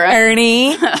 All right.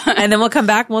 Ernie. And then we'll come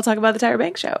back and we'll talk about the Tyra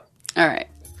Banks show. All right.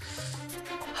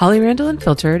 Holly Randall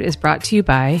Unfiltered is brought to you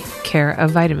by Care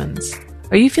of Vitamins.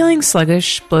 Are you feeling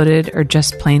sluggish, bloated, or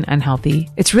just plain unhealthy?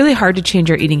 It's really hard to change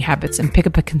your eating habits and pick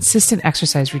up a consistent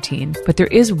exercise routine, but there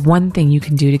is one thing you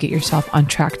can do to get yourself on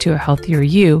track to a healthier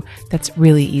you that's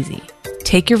really easy.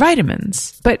 Take your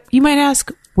vitamins. But you might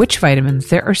ask, which vitamins?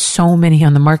 There are so many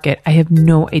on the market, I have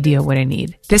no idea what I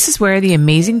need. This is where the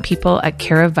amazing people at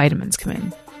Care of Vitamins come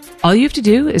in. All you have to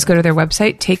do is go to their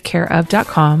website,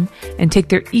 takecareof.com, and take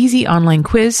their easy online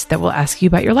quiz that will ask you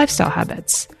about your lifestyle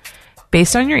habits.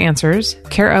 Based on your answers,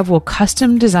 Care of will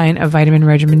custom design a vitamin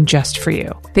regimen just for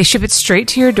you. They ship it straight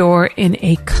to your door in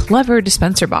a clever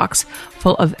dispenser box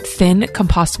full of thin,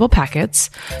 compostable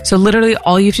packets. So literally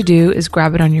all you have to do is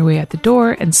grab it on your way out the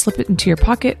door and slip it into your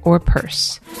pocket or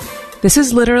purse. This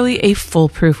is literally a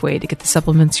foolproof way to get the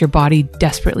supplements your body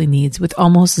desperately needs with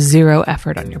almost zero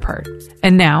effort on your part.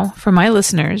 And now, for my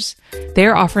listeners, they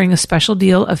are offering a special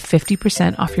deal of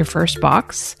 50% off your first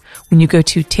box when you go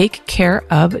to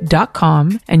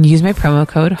takecareof.com and use my promo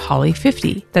code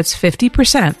HOLLY50. That's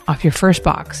 50% off your first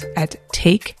box at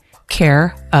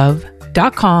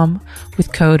takecareof.com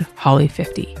with code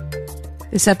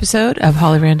HOLLY50. This episode of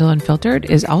Holly Randall Unfiltered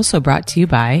is also brought to you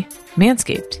by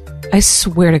Manscaped. I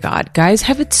swear to God, guys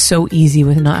have it so easy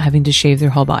with not having to shave their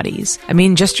whole bodies. I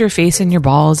mean, just your face and your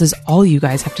balls is all you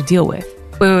guys have to deal with.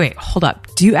 Wait, hold up.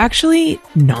 Do you actually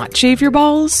not shave your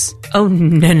balls? Oh,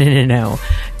 no.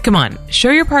 Come on,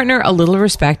 show your partner a little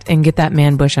respect and get that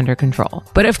man bush under control.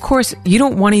 But of course, you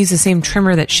don't want to use the same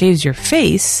trimmer that shaves your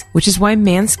face, which is why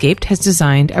Manscaped has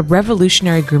designed a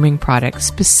revolutionary grooming product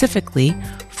specifically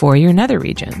for your nether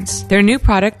regions. Their new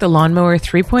product, the Lawnmower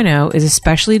 3.0, is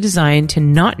especially designed to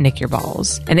not nick your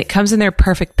balls. And it comes in their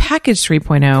Perfect Package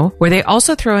 3.0, where they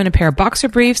also throw in a pair of boxer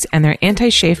briefs and their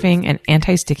anti-chafing and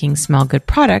anti-sticking smell good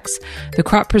products, the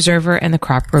Crop Preserver and the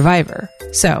Crop Reviver.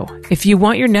 So, if you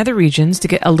want your nether regions to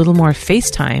get a little more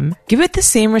face time, give it the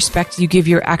same respect you give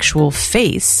your actual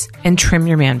face and trim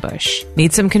your man bush.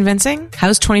 Need some convincing?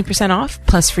 How's 20% off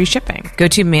plus free shipping? Go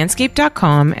to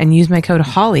manscaped.com and use my code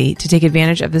HOLLY to take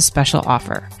advantage of this special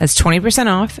offer. That's 20%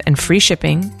 off and free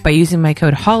shipping by using my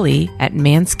code HOLLY at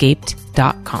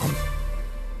manscaped.com.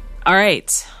 All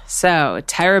right. So,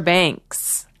 Tyra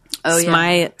Banks. Oh,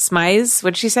 yeah. Smize,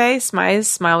 what'd she say? Smize,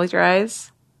 smile with your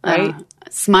eyes, right?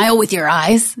 Smile with your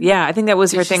eyes. Yeah, I think that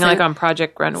was her thing, like on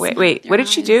Project Runway. Wait, what did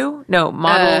she do? No,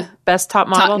 model, best top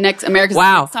model? America's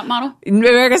Next Top Model?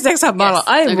 America's Next Top Model.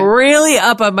 Yes, I'm really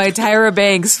up on my Tyra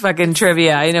Banks fucking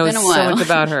trivia. I know so much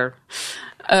about her.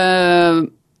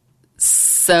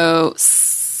 So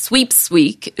Sweeps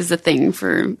Week is a thing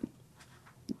for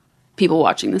people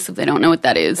watching this if they don't know what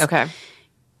that is. Okay.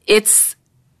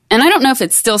 And I don't know if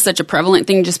it's still such a prevalent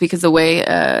thing just because the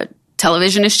way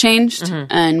television has changed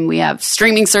and we have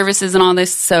streaming services and all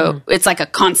this. So it's like a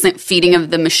constant feeding of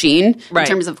the machine in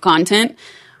terms of content.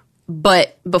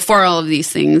 But before all of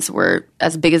these things were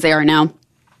as big as they are now,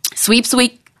 Sweeps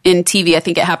Week in TV, I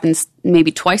think it happens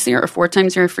maybe twice a year or 4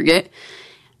 times a year, I forget.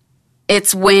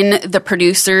 It's when the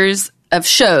producers of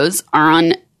shows are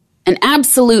on an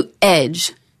absolute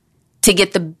edge to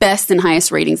get the best and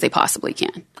highest ratings they possibly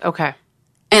can. Okay.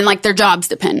 And like their jobs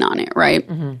depend on it, right?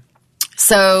 Mm-hmm.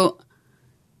 So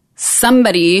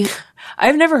somebody...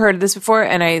 I've never heard of this before,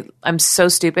 and I'm so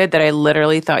stupid that I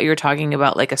literally thought you were talking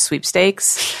about like a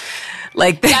sweepstakes.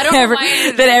 Like that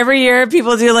every year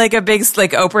people do like a big,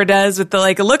 like Oprah does with the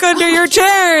like, look under your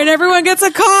chair and everyone gets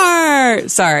a car.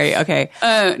 Sorry. Okay.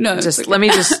 No. Just let me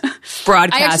just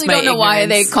broadcast. I actually don't know why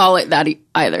they call it that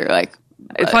either. Like,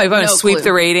 it's probably going to sweep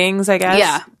the ratings, I guess.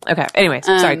 Yeah. Okay. Anyways,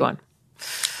 sorry, go on.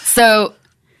 So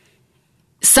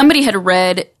somebody had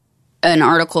read an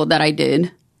article that I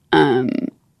did,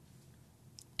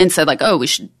 and said like, oh, we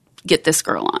should get this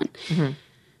girl on. Mm-hmm.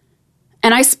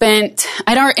 And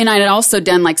I'd also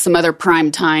done like some other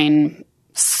primetime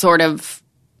sort of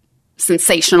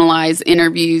sensationalized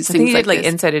interviews. I think you did like this.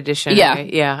 Inside Edition. Yeah.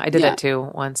 Right? Yeah, I did that too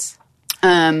once.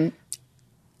 And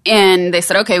they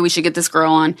said, okay, we should get this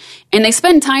girl on. And they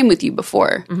spend time with you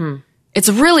before. Mm-hmm. It's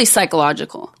really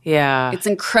psychological. Yeah. It's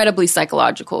incredibly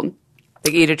psychological.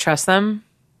 Like you to trust them?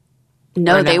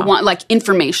 No, they want like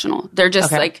informational. They're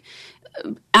just like,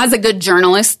 as a good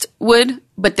journalist would,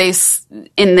 but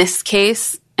in this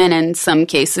case, and in some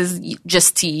cases,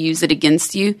 just to use it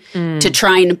against you, to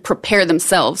try and prepare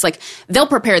themselves. Like, they'll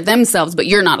prepare themselves, but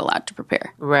you're not allowed to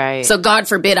prepare. Right. So God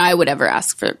forbid I would ever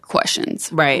ask for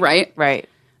questions. Right. Right? Right.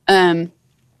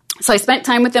 So I spent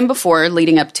time with them before,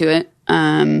 leading up to it.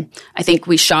 I think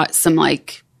we shot some,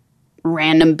 like,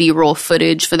 random B-roll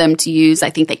footage for them to use.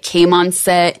 I think they came on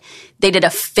set. They did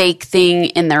a fake thing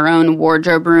in their own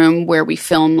wardrobe room where we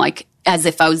filmed, like, as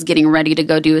if I was getting ready to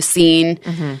go do a scene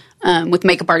with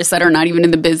makeup artists that are not even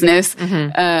in the business.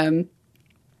 Mm-hmm.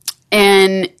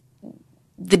 And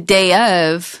the day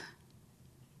of,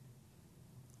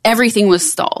 everything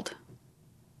was stalled.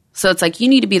 So it's like, you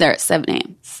need to be there at 7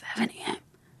 a.m. 7 a.m.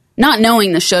 Not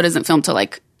knowing the show doesn't film till,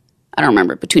 like, I don't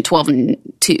remember, between 12 and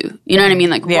 2. You know what I mean?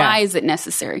 Like, why is it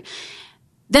necessary?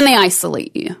 Then they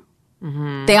isolate you.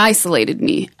 Mm-hmm. They isolated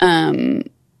me. My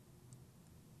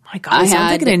God, it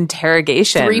sounds like an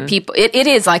interrogation. 3 people. It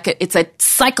is like it's a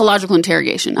psychological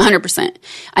interrogation, 100%.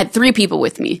 I had 3 people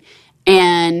with me,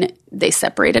 and they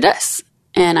separated us.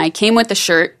 And I came with a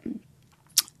shirt.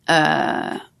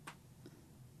 I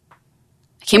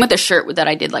came with a shirt that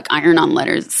I did like iron-on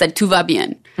letters. It said "Tout va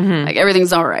bien," like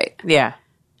everything's all right. Yeah.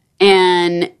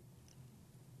 And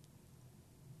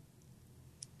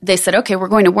they said, "Okay, we're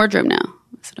going to wardrobe now."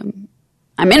 I said,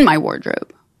 "I'm in my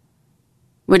wardrobe."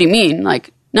 What do you mean?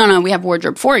 Like, no, we have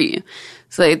wardrobe for you.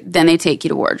 So then they take you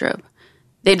to wardrobe.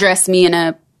 They dress me in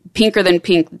a pinker than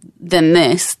pink than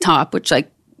this top, which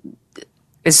like,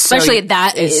 especially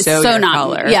that is so not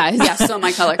color. Yeah, so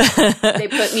my color. They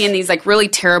put me in these like really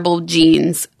terrible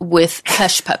jeans with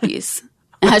hush puppies.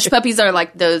 And hush puppies are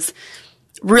like those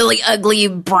really ugly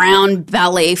brown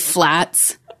ballet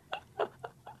flats.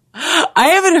 I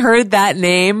haven't heard that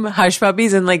name, Hush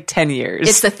Puppies, in like 10 years.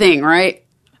 It's the thing, right?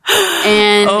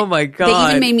 And oh my God. They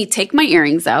even made me take my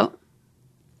earrings out.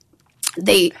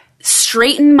 They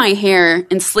straightened my hair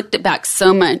and slicked it back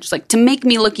so much, like to make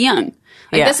me look young.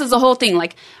 Like this is the whole thing.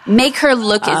 Like, make her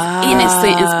look as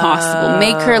innocent as possible.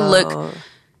 Make her look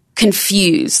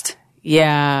confused.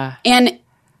 Yeah. And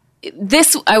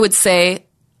this, I would say,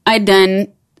 I'd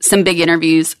done some big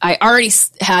interviews. I already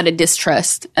had a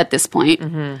distrust at this point.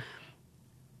 Mm-hmm.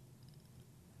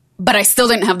 But I still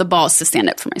didn't have the balls to stand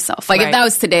up for myself. Like, if that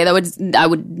was today, that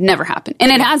would never happen.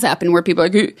 And it has happened where people are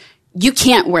like, you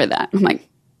can't wear that. I'm like,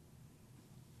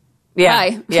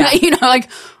 why? Yeah. You know, like,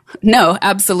 no,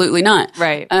 absolutely not.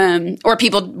 Right. Or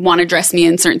people want to dress me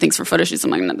in certain things for photo shoots.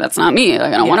 I'm like, no, that's not me.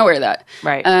 Like, I don't want to wear that.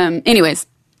 Right. Anyways,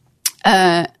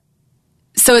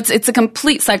 so it's a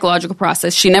complete psychological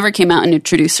process. She never came out and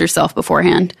introduced herself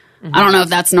beforehand. Mm-hmm. I don't know if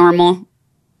that's normal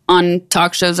on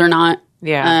talk shows or not.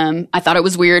 Yeah. I thought it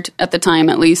was weird at the time,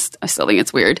 at least. I still think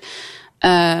it's weird.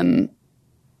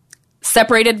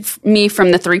 Separated me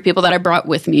from the 3 people that I brought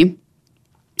with me.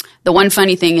 The one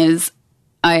funny thing is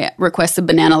I requested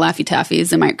banana Laffy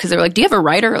Taffies because they were like, do you have a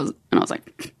writer? And I was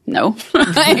like, no.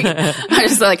 I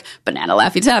just like, banana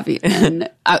Laffy Taffy. And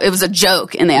it was a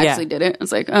joke, and they actually did it. I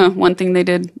was like, oh, one thing they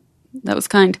did that was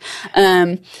kind.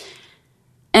 And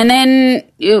then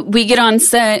we get on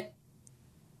set.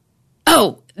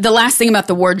 Oh, the last thing about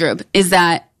the wardrobe is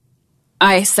that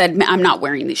I said, I'm not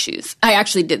wearing these shoes. I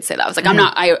actually did say that. I was like,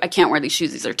 I can't wear these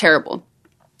shoes. These are terrible.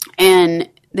 And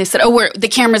they said, the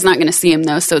camera's not going to see them,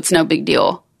 though, so it's no big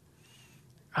deal.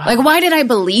 Like, why did I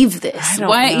believe this?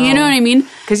 Why? Know. You know what I mean?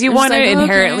 Because you want to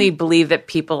inherently believe that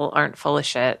people aren't full of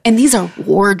shit. And these are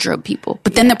wardrobe people.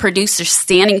 But then the producer's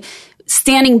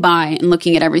standing by and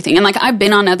looking at everything. And, like, I've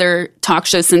been on other talk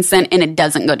shows since then, and it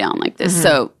doesn't go down like this. Mm-hmm.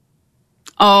 So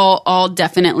all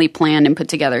definitely planned and put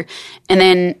together. And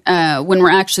then when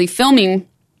we're actually filming,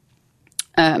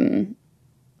 I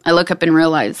look up and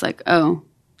realize like, oh,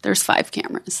 there's 5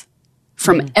 cameras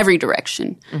from every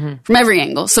direction, from every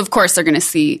angle. So of course they're going to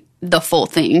see the full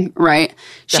thing, right?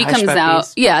 She comes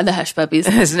out, the hush puppies,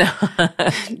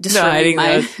 destroying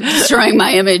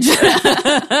my image.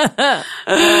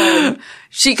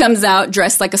 She comes out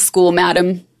dressed like a school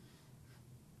madam.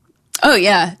 Oh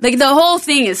yeah, like the whole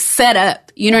thing is set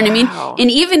up. You know what I mean? And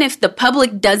even if the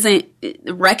public doesn't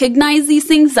recognize these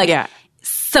things, like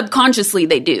subconsciously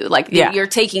they do. Like you're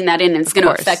taking that in, and it's going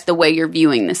to affect the way you're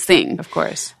viewing this thing. Of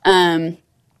course.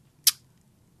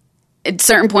 At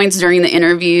certain points during the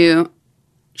interview,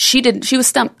 she was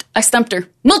stumped. I stumped her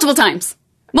multiple times.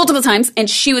 And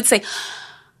she would say,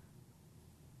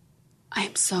 I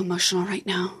am so emotional right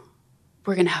now.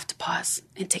 We're going to have to pause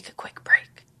and take a quick break.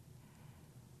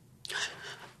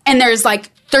 And there's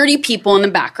like 30 people in the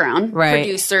background,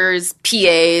 producers,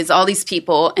 PAs, all these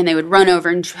people. And they would run over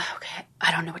and, okay,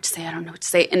 I don't know what to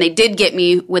say. And they did get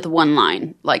me with one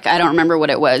line. Like, I don't remember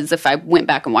what it was. If I went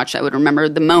back and watched, I would remember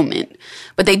the moment.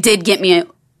 But they did get me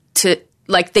to,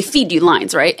 like, they feed you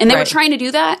lines, right? And they were trying to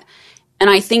do that. And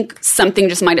I think something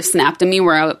just might have snapped in me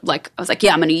where I was like,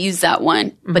 yeah, I'm going to use that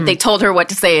one. But they told her what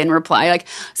to say in reply. Like,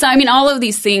 so, I mean, all of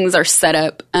these things are set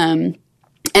up.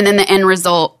 And then the end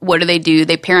result, what do?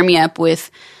 They pair me up with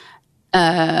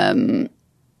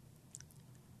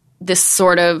this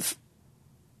sort of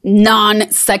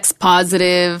non-sex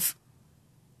positive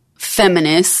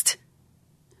feminist.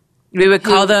 We would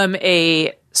call them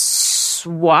a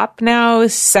swap now,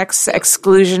 sex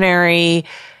exclusionary.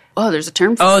 Oh, there's a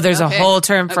term for it. Oh, there's a whole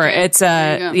term for it. It's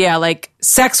like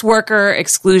sex worker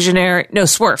exclusionary. No,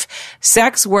 SWERF.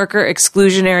 Sex worker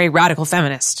exclusionary radical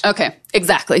feminist. Okay,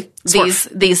 exactly. SWERF.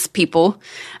 These people.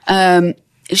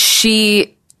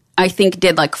 She, I think,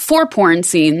 did like 4 porn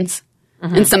scenes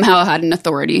and somehow had an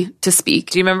authority to speak.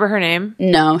 Do you remember her name?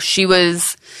 No,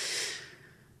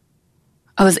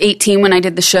 I was 18 when I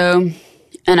did the show.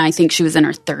 And I think she was in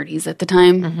her 30s at the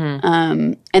time.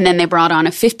 And then they brought on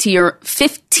a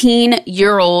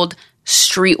 15-year-old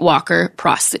streetwalker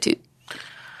prostitute.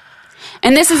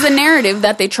 And this is a narrative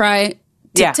that they try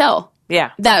to tell.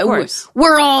 Yeah, that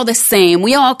we're all the same.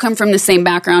 We all come from the same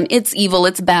background. It's evil.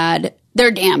 It's bad.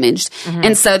 They're damaged.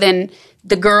 And so then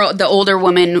the older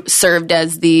woman served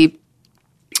as the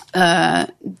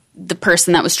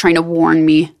person that was trying to warn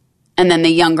me. And then the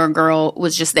younger girl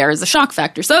was just there as a shock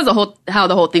factor. So that was how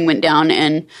the whole thing went down.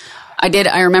 And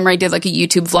I remember I did like a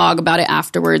YouTube vlog about it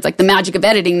afterwards. Like the magic of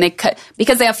editing, they cut,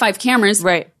 because they have 5 cameras.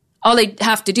 Right. All they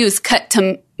have to do is cut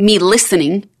to me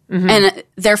listening. And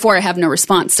therefore I have no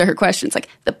response to her questions. Like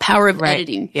the power of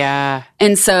editing. Yeah.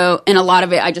 And so, in a lot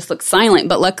of it, I just looked silent.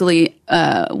 But luckily,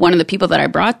 one of the people that I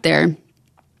brought there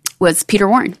was Peter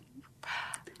Warren.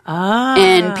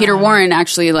 And Peter Warren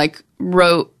actually like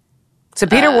wrote. So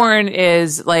Peter Warren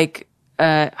is like,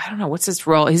 I don't know, what's his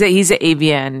role? He's at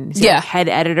AVN. He's like head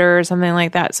editor or something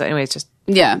like that. So anyways, just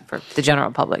for the general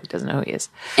public doesn't know who he is.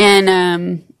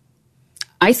 And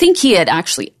I think he had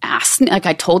actually asked me, like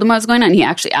I told him I was going on, and he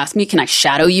actually asked me, can I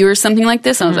shadow you or something like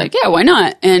this? And I was like, yeah, why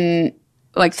not? And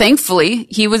like thankfully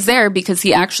he was there because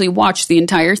he actually watched the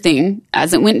entire thing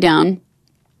as it went down.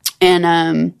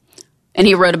 And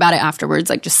he wrote about it afterwards,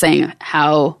 like just saying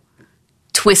how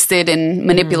twisted and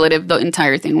manipulative the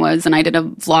entire thing was. And I did a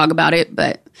vlog about it,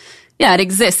 but yeah, it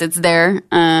exists. It's there.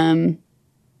 It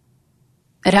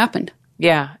happened.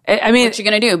 Yeah. I mean, what you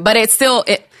going to do? But it's still,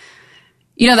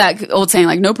 you know, that old saying,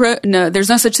 like, no, there's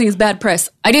no such thing as bad press.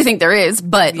 I do think there is,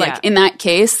 but like in that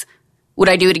case, would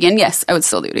I do it again? Yes, I would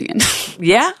still do it again.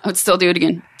 Yeah? I would still do it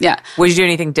again. Yeah. Would you do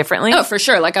anything differently? Oh, for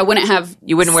sure. Like I wouldn't have.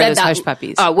 You wouldn't wear those hush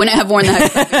puppies. I wouldn't have worn the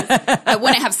hush puppies. I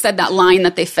wouldn't have said that line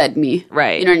that they fed me.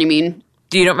 Right. You know what I mean?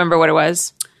 You don't remember what it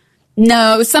was?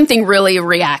 No, it was something really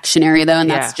reactionary, though, and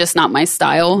that's just not my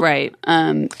style. Right.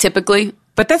 Typically.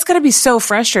 But that's got to be so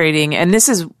frustrating. And this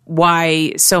is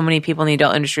why so many people in the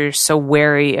adult industry are so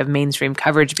wary of mainstream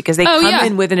coverage, because they come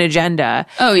in with an agenda.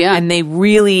 Oh, yeah. And they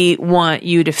really want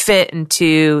you to fit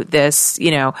into this,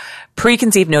 you know,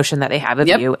 preconceived notion that they have of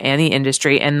you and the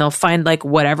industry. And they'll find like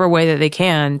whatever way that they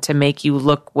can to make you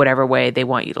look whatever way they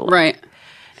want you to look. Right.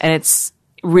 And it's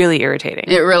really irritating.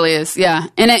 It really is, yeah.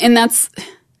 And that's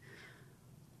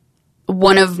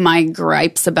one of my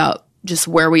gripes about just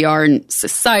where we are in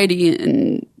society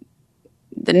and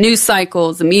the news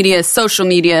cycles, the media, social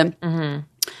media.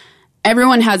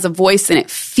 Everyone has a voice, and it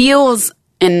feels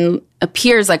and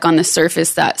appears like on the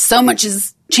surface that so much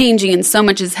is changing and so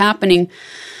much is happening,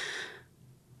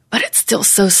 but it's still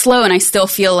so slow. And I still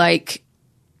feel like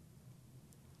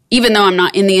even though I'm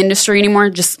not in the industry anymore,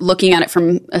 just looking at it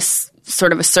from a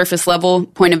sort of a surface level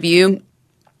point of view,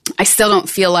 I still don't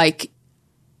feel like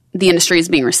the industry is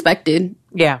being respected.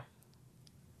 Yeah.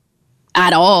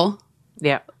 At all.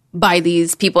 Yeah. By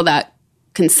these people that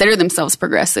consider themselves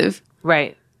progressive.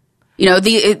 Right. You know,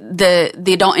 the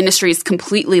adult industry is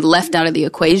completely left out of the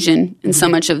equation in so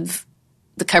much of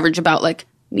the coverage about, like,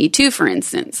 Me Too, for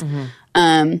instance.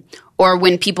 Or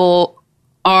when people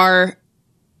are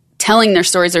telling their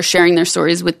stories or sharing their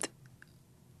stories with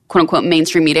quote unquote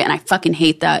mainstream media, and I fucking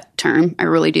hate that term. I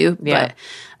really do. Yeah.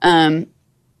 But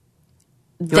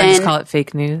You want to just call it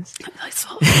fake news? It's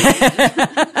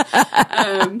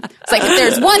like, if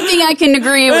there's one thing I can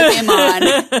agree with him on,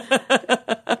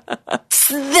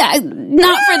 that,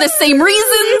 not for the same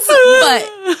reasons,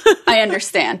 but I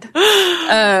understand.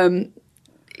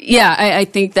 Yeah, I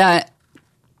think that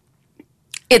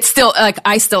it's still, like,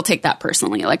 I still take that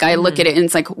personally. Like, I look at it and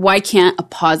it's like, why can't a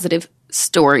positive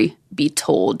story be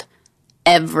told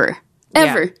ever?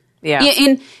 Ever. Yeah.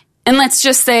 And let's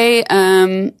just say,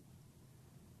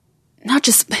 not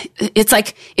just, it's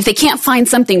like, if they can't find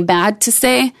something bad to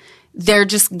say, they're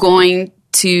just going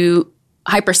to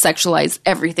hypersexualize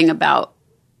everything about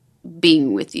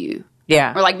being with you.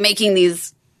 Yeah. Or, like, making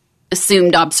these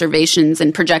assumed observations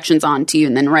and projections onto you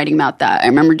and then writing about that. I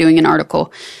remember doing an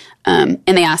article, and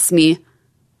they asked me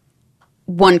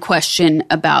one question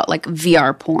about, like,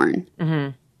 VR porn.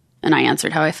 And I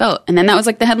answered how I felt. And then that was,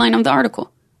 like, the headline of the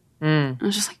article. I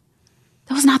was just like,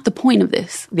 that was not the point of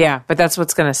this. Yeah, but that's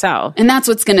what's going to sell. And that's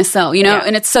what's going to sell, you know? Yeah.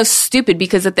 And it's so stupid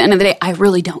because at the end of the day, I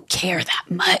really don't care that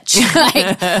much.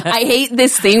 Like, I hate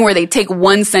this thing where they take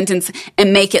one sentence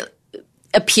and make it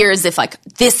appear as if, like,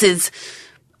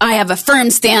 I have a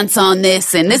firm stance on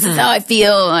this and this is how I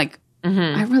feel. Like,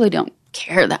 I really don't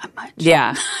care that much.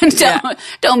 Yeah.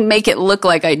 Don't make it look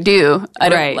like I do. I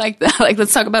don't Right. like that. Like,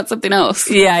 let's talk about something else.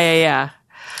 Yeah.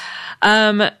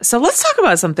 So let's talk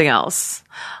about something else.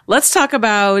 Let's talk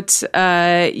about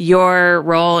your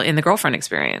role in the Girlfriend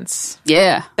Experience.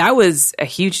 Yeah. That was a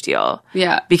huge deal.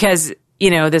 Yeah. Because,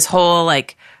 you know, this whole,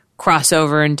 like,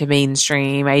 crossover into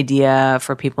mainstream idea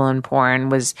for people in porn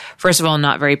was, first of all,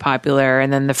 not very popular.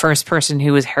 And then the first person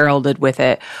who was heralded with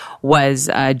it was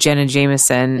Jenna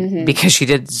Jameson because she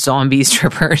did zombie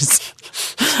strippers.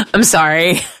 I'm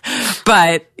sorry.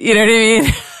 But, you know what I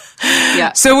mean?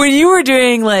 Yeah. So when you were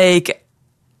doing, like,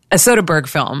 a Soderbergh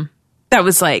film, that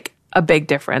was, like, a big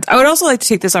difference. I would also like to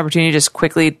take this opportunity just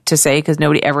quickly to say, because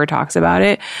nobody ever talks about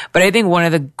it, but I think one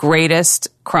of the greatest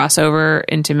crossover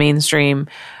into mainstream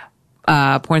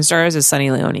porn stars is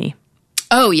Sunny Leone.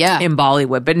 Oh, yeah. In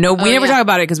Bollywood. But no, we never talk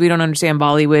about it because we don't understand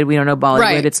Bollywood. We don't know Bollywood.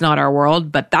 Right. It's not our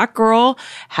world. But that girl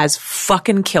has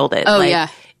fucking killed it. Oh, like, yeah.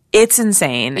 It's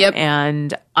insane. Yep.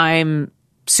 And I'm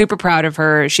super proud of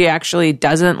her. She actually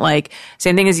doesn't, like,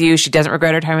 same thing as you. She doesn't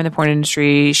regret her time in the porn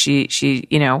industry. She,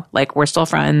 you know, like, we're still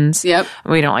friends. Yep.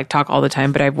 We don't, like, talk all the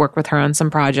time, but I've worked with her on some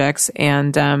projects.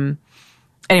 And,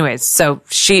 anyways, so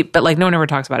but, like, no one ever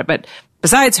talks about it. But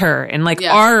besides her, in, like,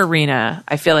 our arena,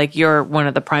 I feel like you're one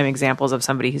of the prime examples of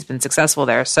somebody who's been successful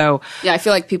there. So, yeah, I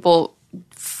feel like people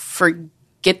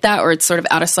forget that, or it's sort of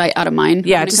out of sight, out of mind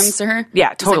when it comes to her.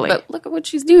 Yeah, It's totally. like, but look at what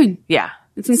she's doing. Yeah.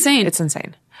 It's insane. It's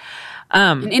insane.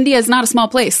 And India is not a small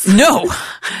place. No.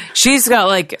 She's got,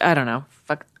 like, I don't know,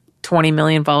 20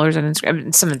 million followers on Instagram.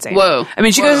 It's some insane. Whoa. I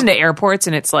mean, she goes into airports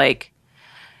and it's like,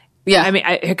 Yeah. I mean,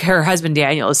 her husband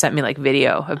Daniel has sent me, like,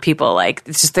 video of people, like,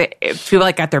 it's just people,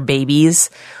 like, got their babies.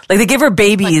 Like, they give her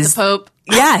babies. Like the Pope.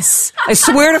 Yes. I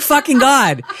swear to fucking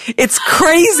God. It's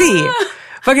crazy.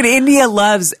 Fucking India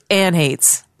loves and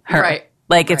hates her. Right.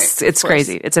 Like, Right. it's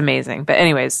crazy. It's amazing. But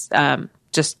anyways,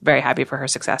 just very happy for her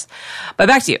success. But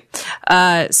back to you.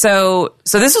 So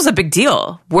this was a big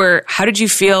deal. How did you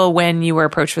feel when you were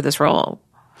approached for this role?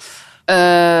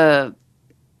 Well,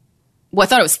 I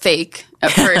thought it was fake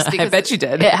at first. Because I bet you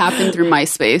did. It happened through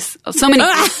MySpace. So many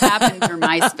things happened through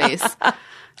MySpace.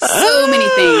 So many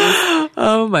things.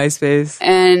 Oh, MySpace.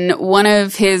 And one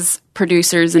of his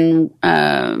producers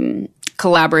and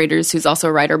collaborators, who's also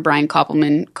a writer, Brian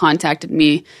Koppelman, contacted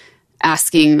me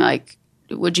asking, like,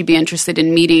 would you be interested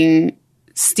in meeting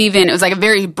Steven? It was like a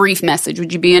very brief message.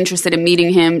 Would you be interested in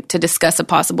meeting him to discuss a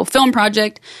possible film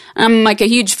project? I'm, like, a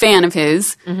huge fan of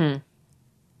his.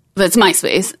 But it's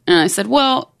MySpace. And I said,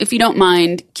 well, if you don't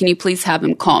mind, can you please have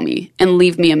him call me and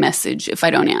leave me a message if I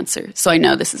don't answer, so I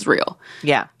know this is real.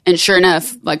 Yeah. And sure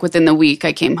enough, like, within the week,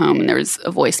 I came home and there was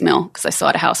a voicemail because I still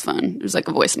had a house phone. There was, like,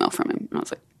 a voicemail from him. And I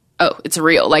was like, oh, it's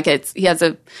real. Like, he has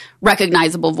a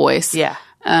recognizable voice. Yeah.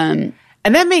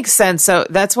 And that makes sense. So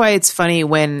that's why it's funny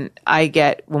when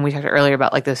we talked earlier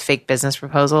about like those fake business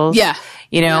proposals. Yeah.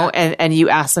 You know, and you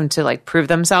ask them to like prove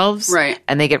themselves. Right.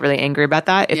 And they get really angry about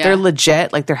that. If they're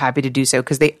legit, like they're happy to do so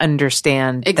because they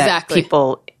understand that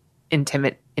people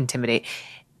imitate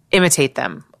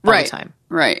them all the time.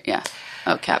 Right. Yeah.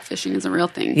 Oh, catfishing is a real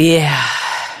thing. Yeah.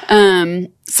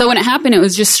 So when it happened, it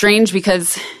was just strange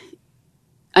because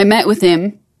I met with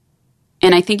him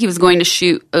and I think he was going to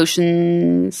shoot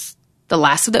the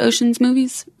last of the Oceans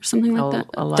movies or something like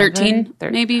that. 13,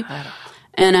 maybe.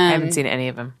 And I haven't seen any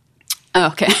of them. Oh,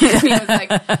 okay. He was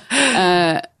like,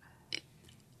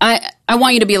 I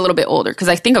want you to be a little bit older because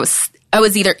I think I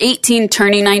was either 18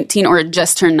 turning 19 or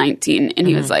just turned 19. And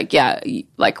he was like, yeah,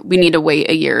 like we need to wait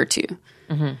a year or two.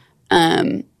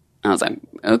 I was like,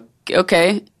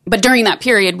 okay. But during that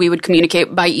period, we would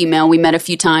communicate by email. We met a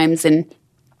few times and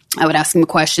I would ask him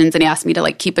questions and he asked me to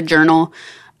like keep a journal,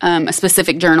 a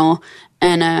specific journal.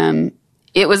 And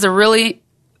it was a really,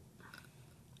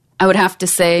 I would have to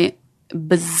say,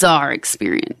 bizarre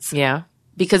experience. Yeah.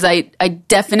 Because I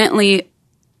definitely,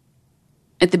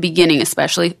 at the beginning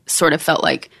especially, sort of felt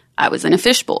like I was in a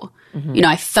fishbowl. You know,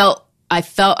 I felt I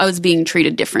was being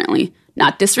treated differently.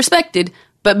 Not disrespected,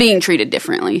 but being treated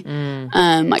differently.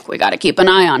 Like, we got to keep an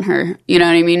eye on her. You know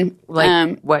what I mean?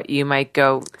 Like, what, you might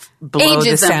go below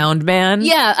ageism. The sound man?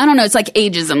 Yeah, I don't know. It's like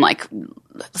ageism, like,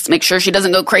 let's make sure she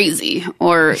doesn't go crazy.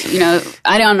 Or, you know,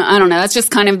 I don't know. That's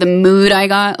just kind of the mood I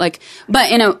got. Like,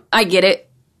 but, you know, I get it.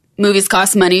 Movies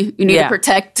cost money. You need to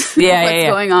protect what's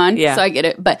going on. Yeah. So I get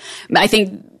it. But I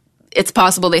think it's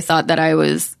possible they thought that I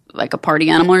was like a party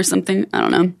animal or something. I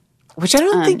don't know. Which I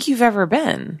don't think you've ever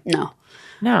been. No.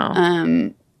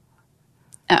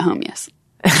 At home, yes.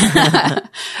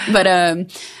 But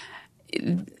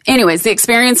anyways, the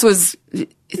experience was,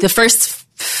 the first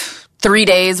 3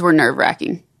 days were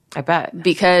nerve-wracking. I bet.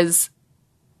 Because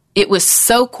it was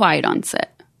so quiet on set.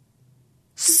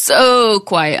 So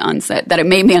quiet on set that it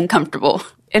made me uncomfortable.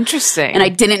 Interesting. And I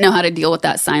didn't know how to deal with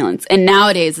that silence. And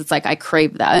nowadays it's like I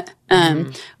crave that.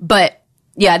 But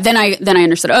yeah, then I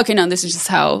understood, okay, no, this is just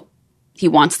how he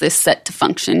wants this set to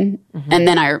function. And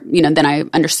then I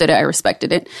understood it. I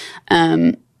respected it.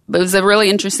 But it was a really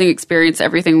interesting experience.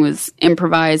 Everything was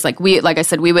improvised. Like I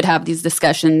said, we would have these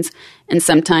discussions and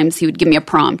sometimes he would give me a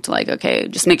prompt like, okay,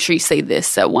 just make sure you say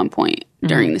this at one point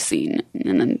during the scene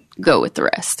and then go with the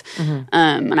rest.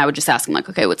 And I would just ask him like,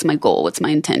 okay, what's my goal? What's my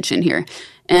intention here?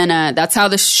 And that's how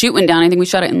the shoot went down. I think we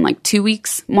shot it in like 2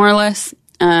 weeks, more or less.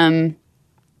 And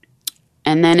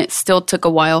then it still took a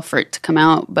while for it to come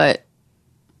out, but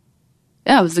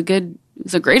yeah, it was a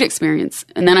great experience.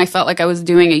 And then I felt like I was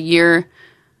doing a year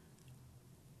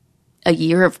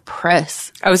of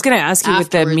press. I was going to ask you what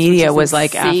the media was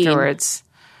like afterwards.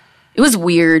 It was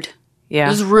weird. Yeah. It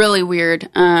was really weird.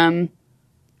 Parts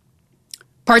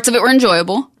of it were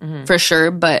enjoyable, for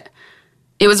sure, but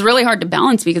it was really hard to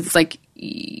balance because it's like,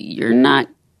 you're not,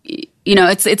 you know,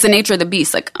 it's the nature of the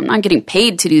beast. Like, I'm not getting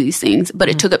paid to do these things, but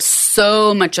it took up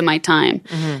so much of my time.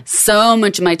 And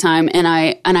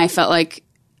I felt like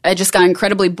I just got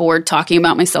incredibly bored talking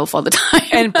about myself all the time.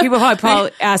 And people probably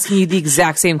asking you the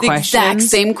exact same questions. Exact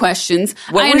same questions.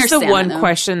 What was the one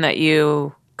question that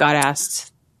you got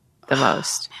asked the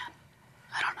most? Man.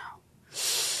 I don't know.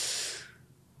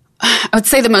 I would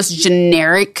say the most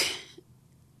generic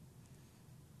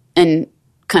and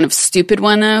kind of stupid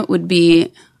one would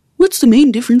be, what's the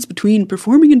main difference between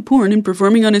performing in porn and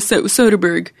performing on a set with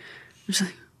Soderbergh? I was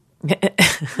like,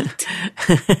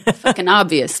 fucking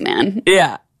obvious, man.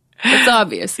 Yeah. It's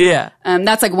obvious. Yeah.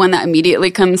 That's like one that immediately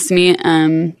comes to me.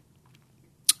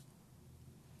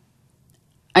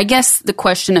 I guess the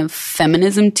question of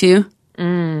feminism too.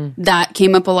 That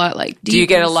came up a lot. Like, do you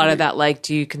get a lot of that? Like,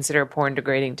 do you consider porn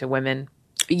degrading to women?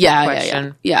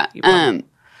 Yeah.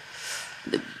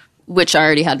 Which I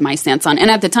already had my stance on. And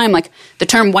at the time, like, the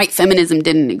term white feminism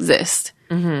didn't exist.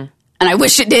 And I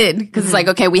wish it did, because it's like,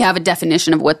 okay, we have a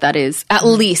definition of what that is. At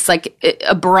least, like,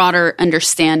 a broader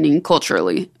understanding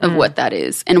culturally of what that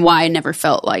is and why I never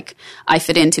felt like I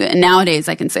fit into it. And nowadays,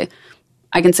 I can say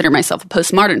I consider myself a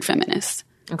postmodern feminist.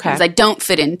 Okay. Because I don't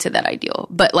fit into that ideal.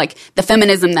 But, like, the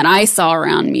feminism that I saw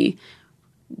around me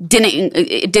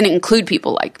didn't include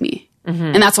people like me.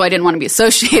 And that's why I didn't want to be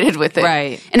associated with it.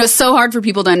 Right. And it was so hard for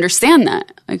people to understand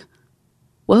that. Like,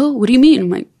 well, what do you mean? I'm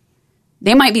like,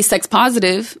 they might be sex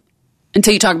positive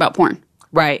until you talk about porn.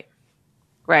 Right.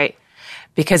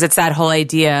 Because it's that whole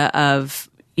idea of,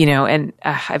 you know, and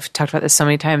I've talked about this so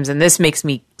many times, and this makes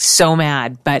me so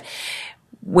mad. But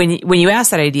when you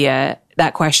ask that idea,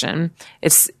 that question,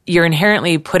 you're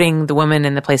inherently putting the woman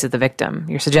in the place of the victim.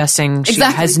 You're suggesting she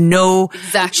has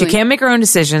she can't make her own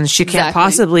decisions. She can't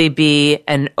possibly be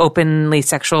an openly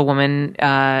sexual woman,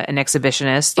 an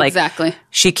exhibitionist. Like,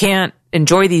 she can't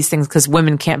enjoy these things because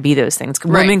women can't be those things.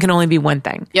 Women can only be one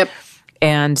thing. Yep.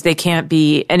 And they can't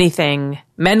be anything.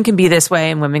 Men can be this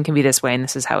way and women can be this way, and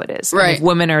this is how it is. Right. And if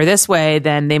women are this way,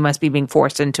 then they must be being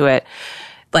forced into it.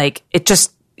 Like, it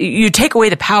just, you take away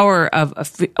the power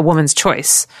of a woman's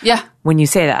choice. Yeah. When you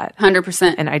say that.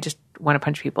 100%. And I just want to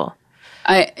punch people.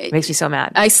 It makes me so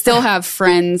mad. I still have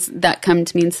friends that come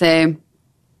to me and say,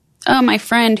 oh, my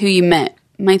friend who you met,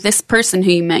 this person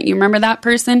who you met, you remember that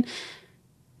person?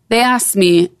 They asked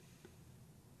me,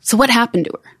 so what happened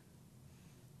to her?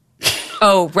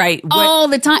 Oh, right. All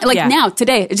the time. Like now,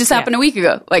 today. It just happened a week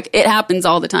ago. Like, it happens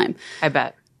all the time. I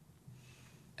bet.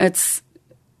 It's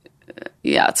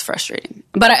frustrating.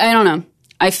 But I don't know.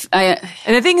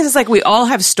 And the thing is, it's like we all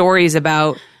have stories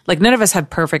about, like, none of us have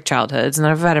perfect childhoods.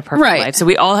 None of us had a perfect life. So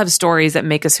we all have stories that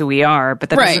make us who we are, but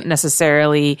that doesn't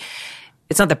necessarily,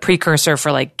 it's not the precursor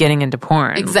for, like, getting into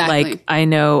porn. Exactly. Like, I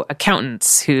know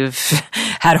accountants who've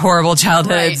had horrible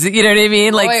childhoods. You know what I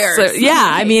mean? Like, lawyers. So,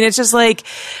 I mean, it's just like,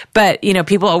 but, you know,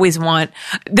 people always want,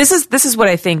 this is what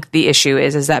I think the issue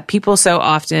is that people so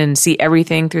often see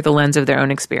everything through the lens of their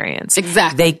own experience.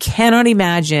 Exactly. They cannot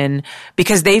imagine,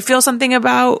 because they feel something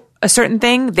about a certain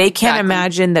thing, they can't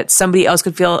imagine that somebody else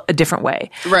could feel a different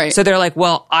way. Right. So they're like,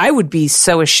 well, I would be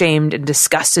so ashamed and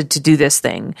disgusted to do this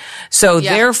thing. So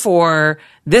therefore,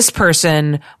 this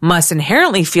person must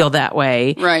inherently feel that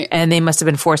way. Right. And they must have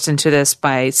been forced into this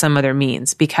by some other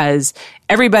means, because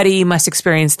everybody must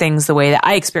experience things the way that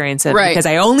I experience it. Right. Because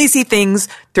I only see things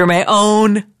through my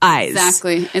own eyes.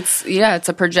 Exactly. It's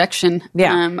a projection.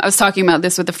 Yeah. I was talking about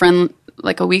this with a friend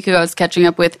like a week ago. I was catching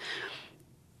up with,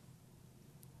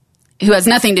 who has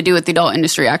nothing to do with the adult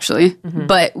industry, actually. Mm-hmm.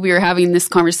 But we were having this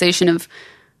conversation of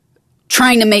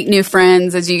trying to make new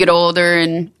friends as you get older,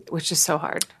 and which is so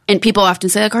hard. And people often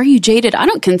say, like, are you jaded? I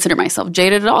don't consider myself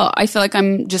jaded at all. I feel like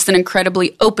I'm just an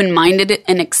incredibly open-minded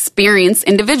and experienced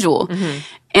individual. Mm-hmm.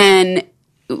 And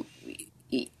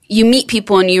you meet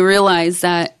people and you realize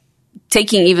that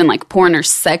taking even like porn or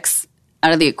sex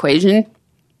out of the equation,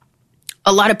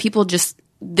 a lot of people just,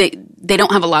 they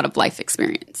don't have a lot of life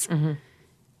experience. Mm-hmm.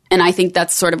 And I think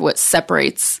that's sort of what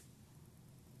separates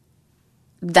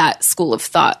that school of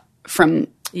thought from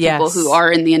people who are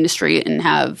in the industry and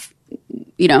have,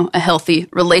 you know, a healthy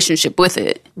relationship with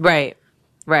it. Right.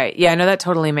 Right. Yeah, no, that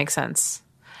totally makes sense.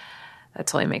 That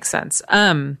totally makes sense.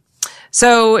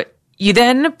 So you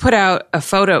then put out a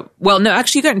photo. Well, no,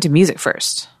 actually you got into music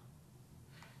first.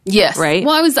 Yes. Right?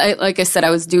 Well, like I said,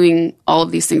 I was doing all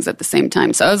of these things at the same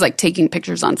time. So I was like taking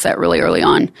pictures on set really early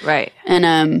on. Right.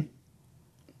 And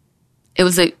it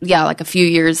was like a few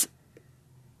years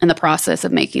in the process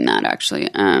of making that, actually.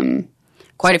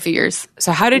 Quite a few years.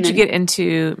 So how did you get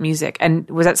into music? And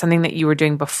was that something that you were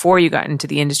doing before you got into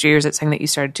the industry, or is it something that you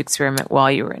started to experiment while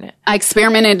you were in it? I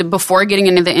experimented before getting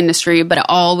into the industry, but it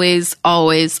always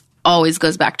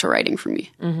goes back to writing for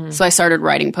me. Mm-hmm. So I started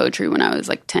writing poetry when I was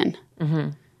like 10. Mm-hmm.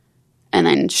 And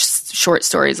then short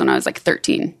stories when I was like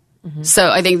 13. Mm-hmm.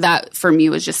 So I think that for me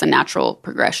was just a natural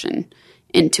progression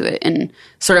into it, and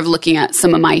sort of looking at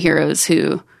some of my heroes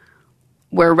who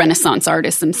were Renaissance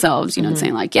artists themselves, you know, and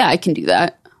saying like, yeah, I can do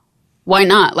that. Why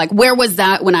not? Like, where was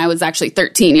that when I was actually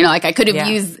 13? You know, like I could have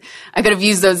used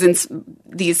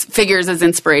these figures as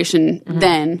inspiration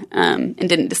then, and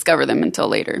didn't discover them until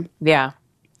later. Yeah.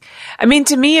 I mean,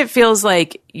 to me, it feels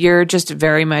like you're just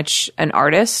very much an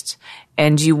artist,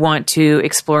 and you want to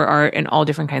explore art in all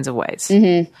different kinds of ways.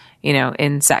 Mm-hmm. You know,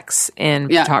 in sex, in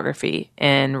photography,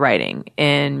 in writing,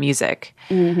 in music.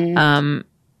 Mm-hmm.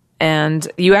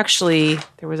 And you actually,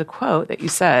 there was a quote that you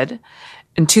said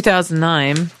in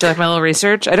 2009. Do you like my little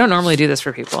research? I don't normally do this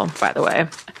for people, by the way.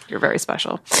 You're very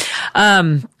special.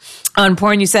 On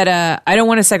porn, you said, I don't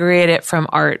want to segregate it from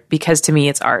art because to me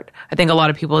it's art. I think a lot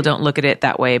of people don't look at it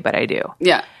that way, but I do.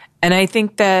 Yeah. And I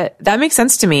think that makes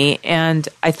sense to me. And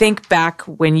I think back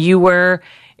when you were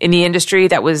in the industry,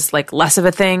 that was like less of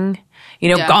a thing. You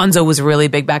know, Gonzo was really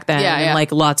big back then, and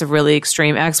like lots of really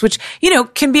extreme acts, which, you know,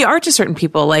 can be art to certain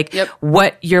people. Like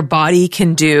what your body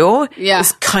can do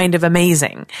is kind of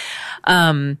amazing.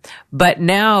 But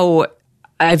now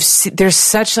there's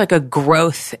such like a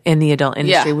growth in the adult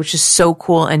industry, which is so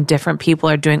cool, and different people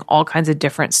are doing all kinds of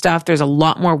different stuff. There's a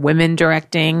lot more women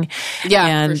directing. Yeah,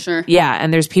 and, for sure. Yeah,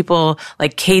 and there's people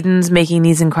like Caden's making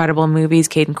these incredible movies,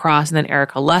 Caden Cross, and then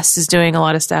Erica Lust is doing a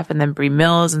lot of stuff, and then Brie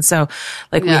Mills. And so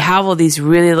like we have all these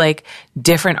really like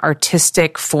different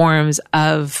artistic forms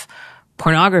of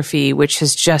pornography, which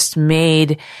has just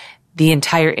made the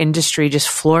entire industry just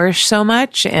flourish so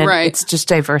much, and it's just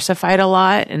diversified a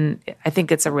lot. And I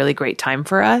think it's a really great time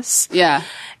for us. Yeah.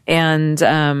 And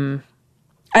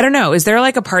I don't know, is there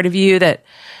like a part of you that,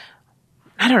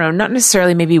 I don't know, not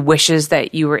necessarily maybe wishes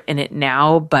that you were in it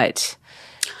now, but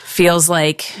feels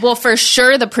like... Well, for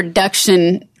sure the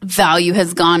production value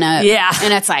has gone up. Yeah.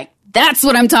 And it's like, that's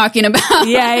what I'm talking about.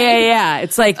 Yeah.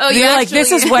 It's like, you're like,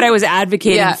 this is what I was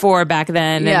advocating for back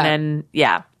then. Yeah. And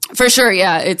then, For sure,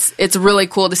 yeah. It's really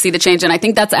cool to see the change. And I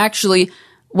think that's actually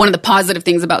one of the positive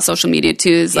things about social media,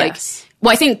 too, is like,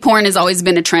 well, I think porn has always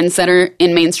been a trendsetter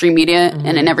in mainstream media,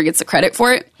 and it never gets the credit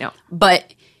for it. No.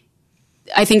 But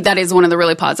I think that is one of the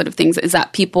really positive things, is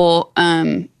that people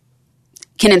can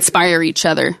inspire each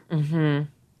other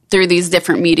through these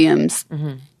different mediums.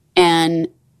 And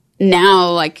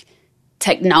now, like,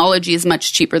 technology is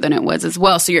much cheaper than it was as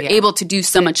well. So you're able to do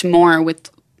so much more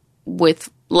with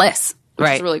less. Which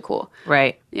is really cool.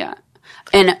 Right. Yeah.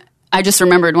 And I just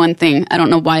remembered one thing. I don't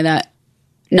know why that.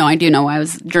 No, I do know why. I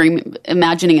was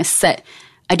imagining a set.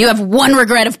 I do have one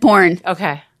regret of porn.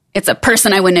 Okay. It's a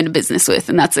person I went into business with,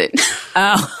 and that's it.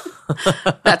 Oh.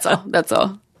 That's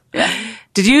all. Yeah.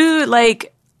 Did you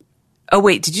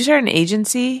did you start an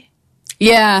agency?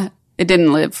 Yeah. It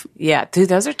didn't live. Yeah. Dude,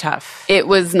 those are tough. It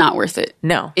was not worth it.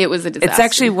 No. It was a disaster. It's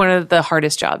actually one of the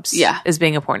hardest jobs. Yeah. Is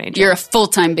being a porn agent. You're a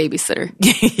full-time babysitter.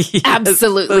 Yes,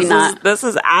 Absolutely not. This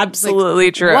is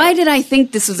absolutely true. Why did I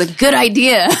think this was a good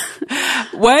idea?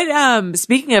 What,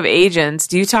 speaking of agents,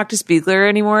 do you talk to Spiegler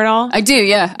anymore at all? I do,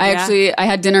 yeah. I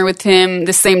had dinner with him,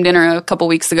 the same dinner a couple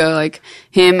weeks ago, like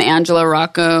him, Angela,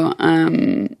 Rocco,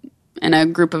 and a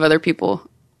group of other people.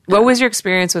 What was your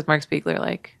experience with Mark Spiegler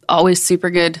like? Always super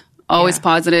good. Always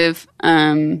positive.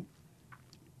 Of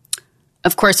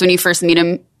course, when you first meet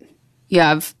him, you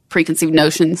have preconceived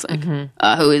notions, like,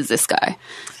 who is this guy?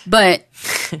 But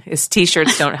his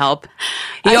T-shirts don't help.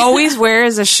 He always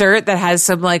wears a shirt that has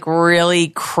some like really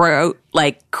crass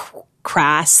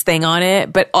thing on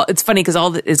it. But it's funny because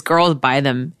all his girls buy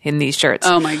them in these shirts.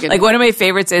 Oh my goodness! Like one of my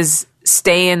favorites is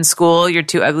 "Stay in school. You're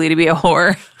too ugly to be a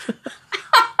whore."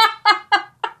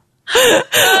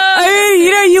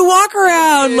 I mean, you walk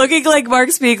around looking like Mark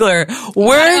Spiegler,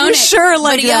 wearing a shirt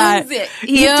like that. Owns it.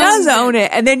 He does own it.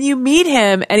 And then you meet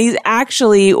him, and he's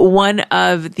actually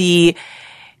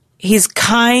he's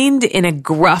kind in a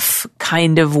gruff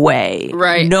kind of way.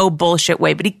 Right. No bullshit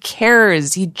way, but he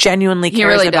cares. He genuinely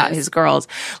cares really about does. his girls.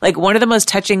 Like one of the most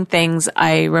touching things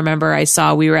I remember I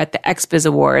saw, we were at the XBiz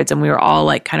Awards and we were all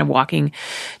like kind of walking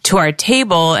to our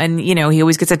table, and he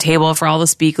always gets a table for all the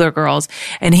Spiegler girls,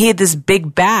 and he had this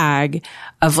big bag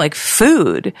of like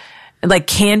food, like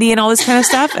candy and all this kind of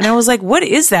stuff. And I was like, what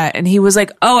is that? And he was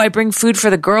like, oh, I bring food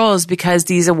for the girls because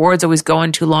these awards always go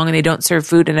on too long and they don't serve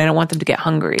food and I don't want them to get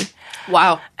hungry.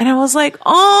 Wow. And I was like,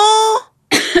 oh.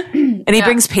 And he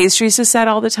brings pastries to set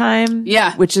all the time.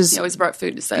 Yeah. Which is... He always brought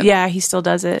food to set. Yeah, he still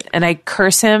does it. And I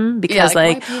curse him because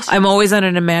like I'm always on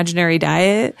an imaginary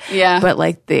diet. Yeah. But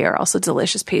like they are also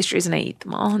delicious pastries and I eat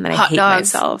them all and then I hate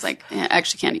dogs. myself. Like, I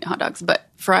actually can't eat hot dogs, but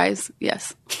fries,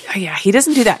 yes. Oh, yeah, he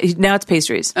doesn't do that. Now it's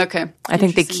pastries. Okay. I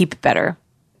think they keep better.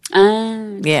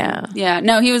 Yeah. Yeah.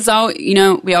 No, he was all,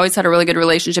 we always had a really good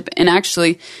relationship. And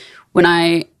actually, when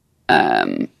I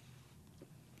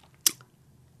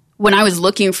was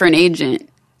looking for an agent,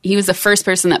 he was the first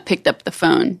person that picked up the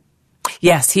phone.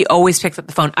 Yes, he always picks up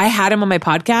the phone. I had him on my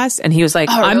podcast and he was like,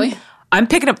 oh, really? I'm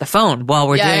picking up the phone while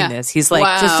we're doing this. He's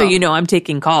like, just so you know, I'm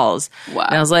taking calls. Wow.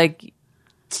 And I was like,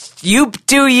 you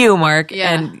do you, Mark.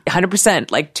 Yeah. And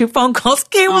 100%, like 2 phone calls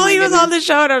came while he was on the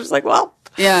show. And I was like, well,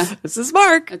 yeah, this is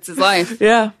Mark. It's his life.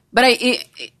 Yeah. But a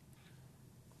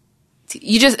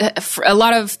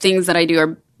lot of things that I do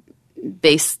are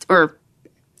based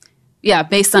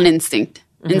on instinct.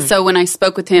 Mm-hmm. And so when I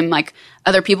spoke with him, like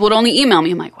other people would only email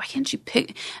me. I'm like, why can't you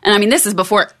pick? And I mean, this is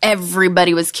before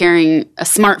everybody was carrying a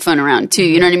smartphone around too.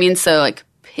 You know what I mean? So like,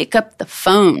 pick up the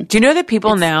phone. Do you know that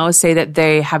people now say that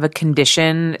they have a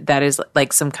condition that is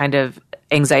like some kind of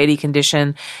anxiety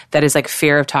condition that is like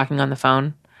fear of talking on the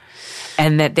phone?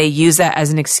 And that they use that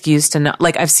as an excuse to not,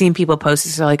 like, I've seen people post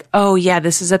this, they're like, oh yeah,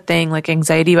 this is a thing, like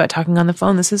anxiety about talking on the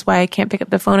phone. This is why I can't pick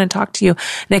up the phone and talk to you.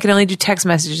 And I can only do text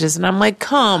messages. And I'm like,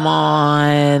 come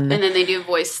on. And then they do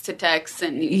voice to text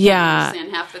and you can't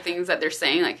understand half the things that they're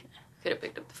saying. Like, could have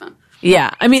picked up the phone.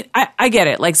 Yeah. I mean, I get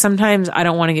it. Like sometimes I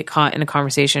don't want to get caught in a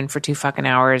conversation for 2 fucking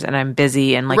hours and I'm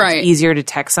busy and like it's easier to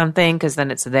text something because then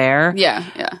it's there. Yeah.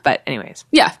 Yeah. But anyways.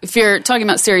 Yeah. If you're talking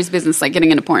about serious business, like getting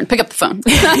into porn, pick up the phone.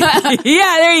 Yeah.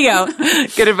 There you go.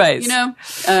 Good advice. Yeah.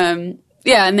 And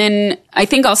then I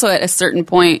think also at a certain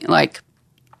point, like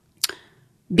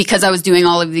because I was doing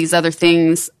all of these other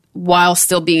things while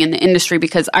still being in the industry,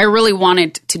 because I really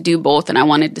wanted to do both, and I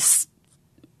wanted to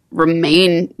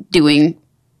remain doing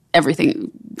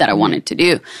everything that I wanted to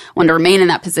do. I wanted to remain in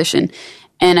that position.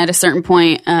 And at a certain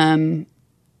point,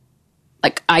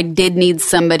 like I did need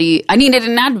somebody, I needed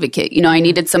an advocate, you know, I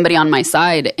needed somebody on my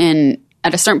side. And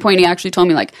at a certain point, he actually told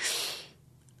me, like,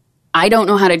 I don't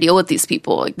know how to deal with these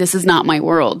people. Like, this is not my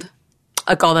world.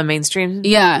 Like all the mainstream?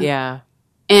 Yeah. Yeah.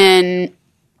 And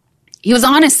he was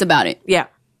honest about it. Yeah.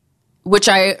 Which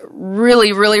I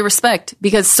really, really respect,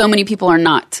 because so many people are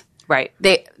not. Right.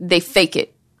 They fake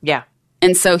it. Yeah.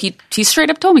 And so he straight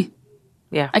up told me,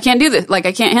 Yeah. I can't do this. Like,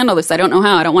 I can't handle this. I don't know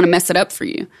how. I don't want to mess it up for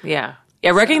you. Yeah.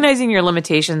 Yeah. Recognizing your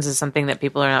limitations is something that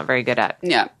people are not very good at.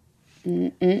 Yeah.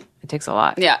 It takes a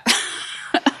lot. Yeah.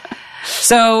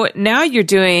 So now you're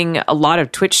doing a lot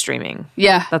of Twitch streaming.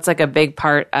 Yeah. That's like a big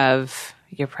part of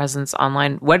your presence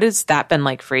online. What has that been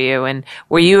like for you? And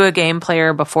were you a game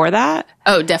player before that?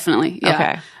 Oh, definitely. Yeah.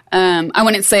 Okay. I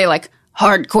wouldn't say like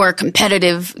hardcore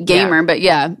competitive gamer, but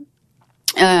yeah.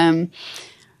 I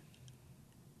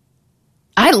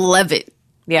love it.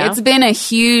 Yeah. It's been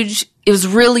it was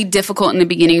really difficult in the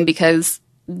beginning, because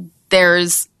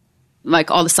there's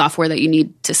like all the software that you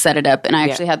need to set it up. And I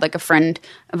actually had like a friend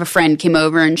of a friend came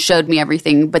over and showed me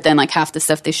everything. But then like half the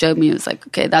stuff they showed me was like,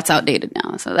 okay, that's outdated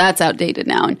now. So that's outdated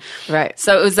now. And Right.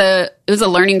 so it was a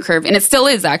learning curve, and it still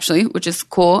is actually, which is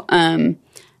cool.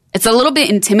 It's a little bit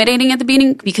intimidating at the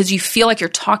beginning, because you feel like you're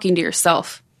talking to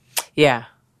yourself. Yeah.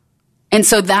 And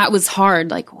so that was hard.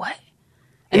 Like, what?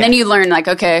 And then you learn, like,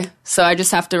 okay, so I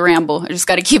just have to ramble. I just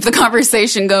got to keep the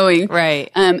conversation going.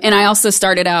 Right. And I also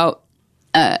started out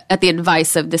at the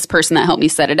advice of this person that helped me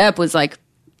set it up, was like,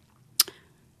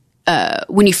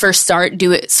 when you first start,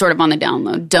 do it sort of on the down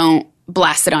low. Don't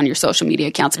blast it on your social media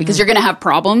accounts, because you're going to have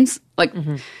problems, like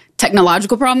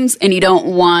technological problems, and you don't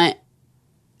want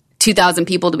 2,000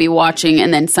 people to be watching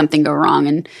and then something go wrong.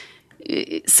 And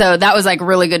so that was like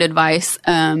really good advice.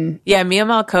 Yeah, Mia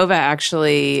Malkova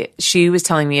actually, she was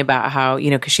telling me about how,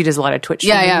 you know, because she does a lot of Twitch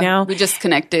streaming now. We just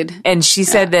connected. And she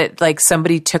said that like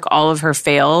somebody took all of her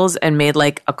fails and made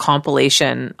like a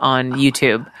compilation on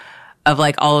YouTube of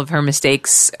like all of her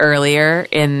mistakes earlier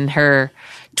in her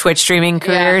Twitch streaming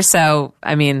career. Yeah. So,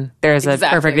 I mean, there's a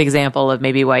perfect example of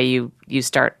maybe why you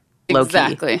start low key.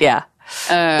 Exactly. Yeah.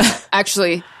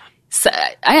 Actually,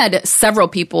 I had several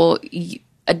people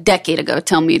a decade ago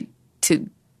tell me to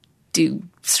do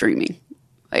streaming,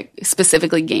 like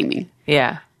specifically gaming.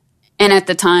 Yeah. And at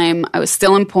the time, I was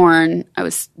still in porn. I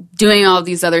was doing all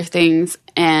these other things,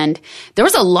 and there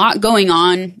was a lot going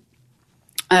on.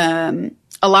 A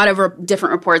lot of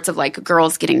different reports of like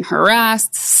girls getting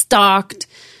harassed, stalked.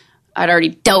 I'd already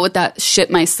dealt with that shit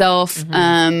myself.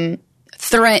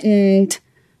 Threatened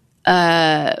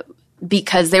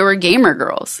because they were gamer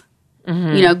girls.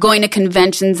 You know, going to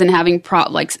conventions and having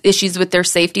like issues with their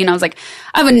safety. And I was like,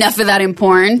 I have enough of that in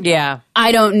porn. Yeah.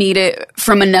 I don't need it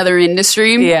from another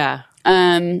industry. Yeah.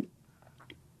 But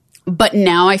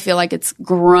now I feel like it's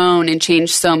grown and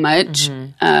changed so much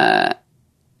that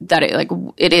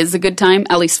it is a good time,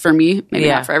 at least for me. Maybe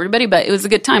not for everybody, but it was a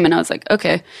good time. And I was like,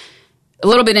 okay, a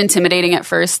little bit intimidating at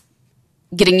first,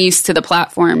 getting used to the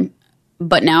platform,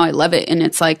 but now I love it. And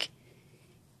it's like,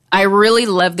 I really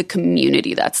love the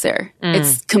community that's there.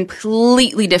 It's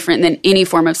completely different than any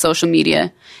form of social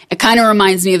media. It kind of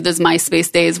reminds me of those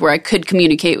MySpace days where I could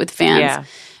communicate with fans.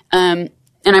 Yeah. And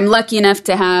I'm lucky enough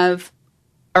to have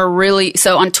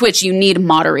so on Twitch, you need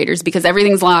moderators because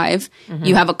everything's live.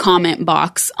 You have a comment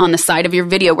box on the side of your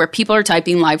video where people are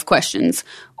typing live questions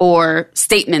or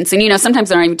statements. And, you know, sometimes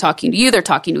they're not even talking to you. They're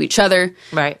talking to each other.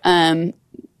 Right.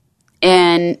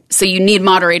 And so you need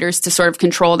moderators to sort of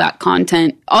control that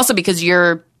content. Also because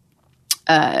you're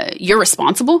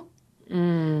responsible.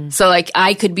 So like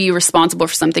I could be responsible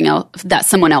for something else that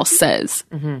someone else says,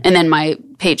 and then my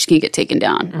page can get taken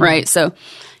down, right? So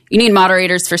you need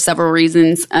moderators for several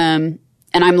reasons. And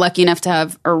I'm lucky enough to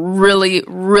have a really,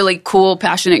 really cool,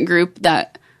 passionate group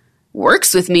that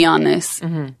works with me on this.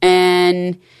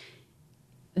 And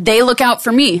they look out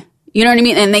for me. You know what I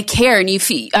mean? And they care, and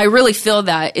I really feel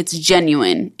that it's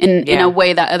genuine in a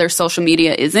way that other social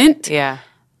media isn't. Yeah.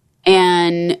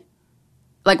 And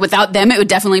like without them, it would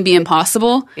definitely be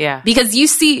impossible. Yeah. Because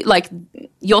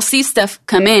you'll see stuff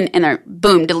come in and they're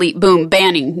boom, delete, boom,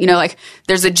 banning. You know, like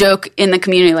there's a joke in the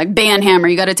community like ban hammer.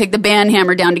 You got to take the ban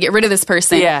hammer down to get rid of this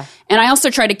person. Yeah. And I also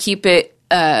try to keep it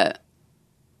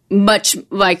much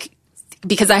like,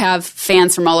 because I have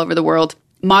fans from all over the world,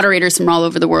 moderators from all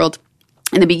over the world.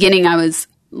 In the beginning, I was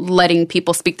letting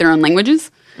people speak their own languages.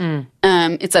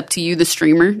 It's up to you, the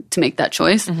streamer, to make that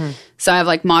choice. So I have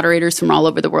like moderators from all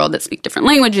over the world that speak different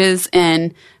languages,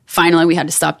 and finally we had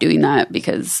to stop doing that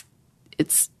because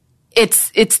it's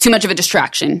too much of a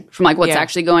distraction from like what's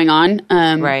actually going on.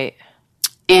 Right.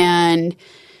 And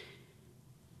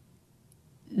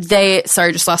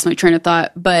sorry, just lost my train of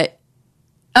thought, but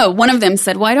one of them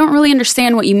said, well, I don't really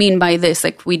understand what you mean by this.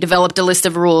 Like, we developed a list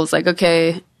of rules, like,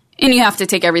 okay, and you have to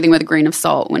take everything with a grain of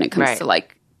salt when it comes to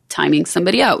like timing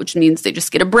somebody out, which means they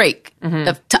just get a break,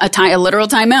 a literal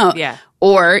timeout,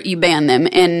 or you ban them.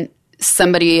 And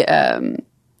somebody,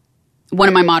 one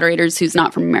of my moderators who's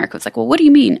not from America was like, well, what do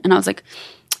you mean? And I was like,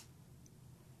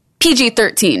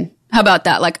 PG-13. How about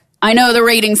that? Like, I know the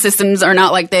rating systems are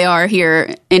not like they are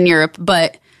here in Europe,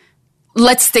 but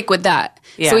let's stick with that.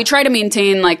 So we try to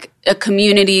maintain like a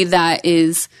community that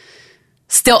is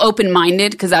still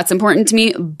open-minded, because that's important to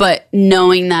me, but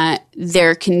knowing that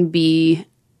there can be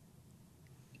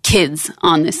kids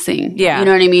on this thing. Yeah. You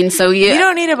know what I mean? So you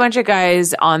don't need a bunch of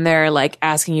guys on there like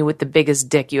asking you what the biggest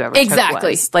dick you ever took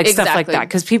was. Like stuff like that.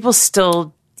 Because people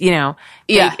still,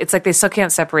 it's like they still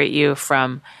can't separate you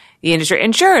from the industry.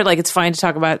 And sure, like it's fine to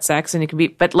talk about sex and it can be,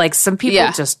 but like some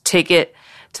people just take it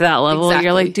to that level. Exactly.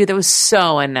 You're like, dude, that was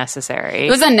so unnecessary. It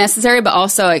was unnecessary, but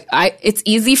also like it's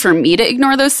easy for me to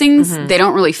ignore those things. They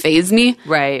don't really faze me.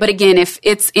 Right. But again, if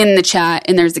it's in the chat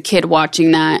and there's a kid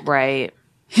watching that. Right.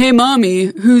 Hey, mommy,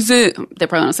 who's it? They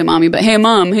probably don't say mommy, but hey,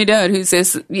 mom, hey, dad, who's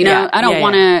this? I don't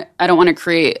want to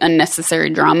create unnecessary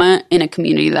drama in a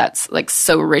community that's like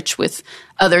so rich with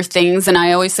other things. And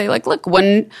I always say like, look,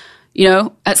 when,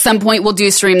 at some point we'll do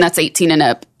a stream that's 18 and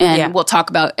up and we'll talk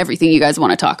about everything you guys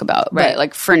want to talk about. Right. But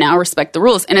like for now, respect the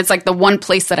rules. And it's like the one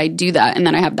place that I do that. And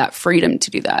then I have that freedom to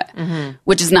do that,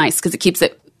 which is nice because it keeps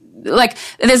it like,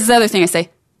 this is the other thing I say,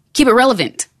 keep it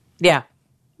relevant. Yeah.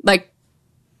 Like,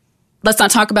 let's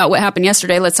not talk about what happened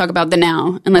yesterday. Let's talk about the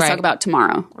now, and let's talk about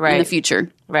tomorrow and the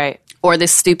future. Right. Or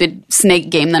this stupid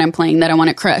snake game that I'm playing that I want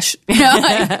to crush.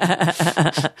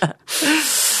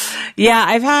 Yeah,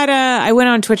 I've had I went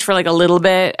on Twitch for like a little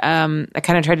bit. I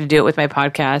kind of tried to do it with my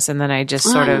podcast, and then I just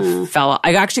sort of fell off.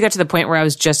 I actually got to the point where I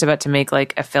was just about to make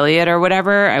like affiliate or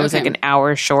whatever. I was like an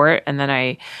hour short, and then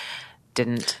I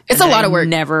didn't. It's a lot of work.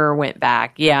 Never went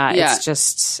back. Yeah,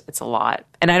 it's a lot.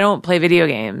 And I don't play video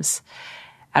games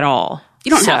at all.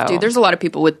 You don't have to. There's a lot of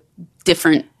people with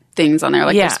different things on there.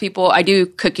 Like there's people, I do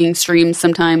cooking streams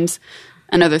sometimes.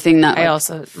 Another thing that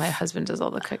my husband does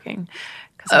all the cooking.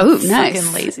 Oh, nice.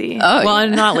 Fucking lazy. Oh, well,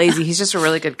 I'm not lazy. He's just a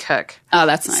really good cook. Oh,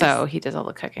 that's nice. So he does all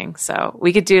the cooking. So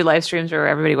we could do live streams where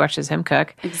everybody watches him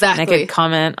cook. Exactly. And I could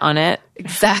comment on it.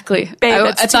 Exactly.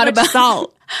 Babe, I thought about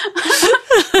salt.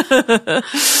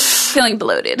 Feeling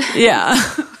bloated. Yeah.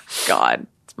 God.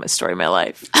 My story of my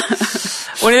life.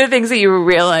 One of the things that you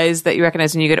realize that you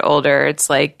recognize when you get older, it's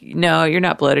like, no, you're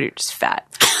not bloated, you're just fat.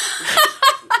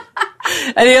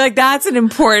 And you're like, that's an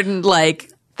important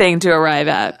like thing to arrive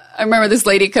at. I remember this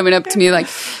lady coming up to me like,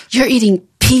 you're eating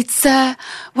pizza?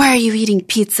 Why are you eating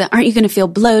pizza? Aren't you going to feel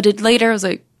bloated later? I was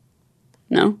like,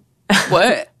 no.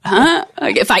 What? Huh?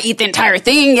 Like, if I eat the entire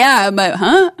thing, yeah, but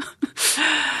huh?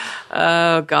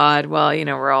 Oh, God. Well,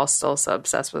 we're all still so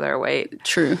obsessed with our weight.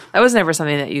 True. That was never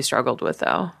something that you struggled with,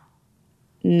 though.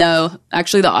 No.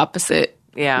 Actually, the opposite.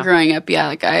 Yeah. Growing up,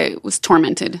 like I was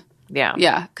tormented. Yeah.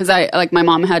 Yeah. Because my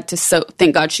mom had to sew.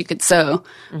 Thank God she could sew.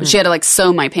 But she had to like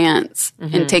sew my pants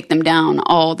and take them down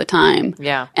all the time.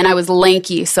 Yeah. And I was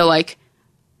lanky. So like,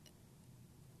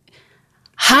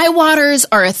 high waters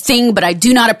are a thing, but I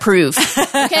do not approve.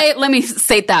 Okay, let me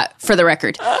state that for the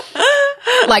record.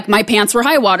 Like, my pants were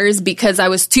high waters because I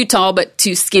was too tall but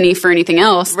too skinny for anything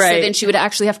else. Right. So then she would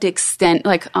actually have to extend,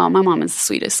 like, oh, my mom is the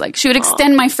sweetest. Like, she would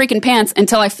extend my freaking pants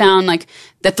until I found, like,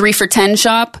 the 3 for $10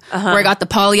 shop where I got the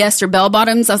polyester bell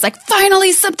bottoms. I was like,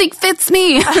 finally, something fits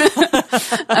me.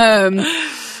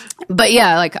 But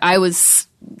yeah, like, I was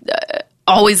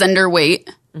always underweight.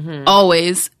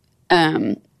 Always.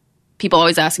 People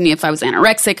always asking me if I was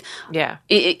anorexic. Yeah.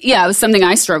 It was something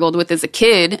I struggled with as a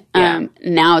kid.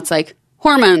 Now it's like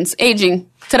hormones, aging.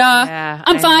 Ta-da. Yeah,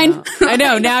 I'm fine. I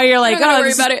know. Now you're like, don't oh, worry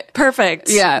this about is it.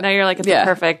 Perfect. Yeah. Now you're like, it's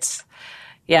perfect.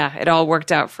 Yeah. It all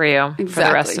worked out for you, for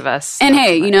the rest of us. And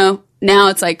hey, now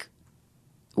it's like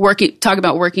talk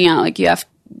about working out. Like you have,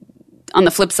 on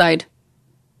the flip side,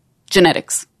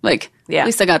 genetics. Like, at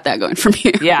least I got that going for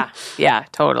me. Yeah,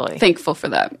 totally. Thankful for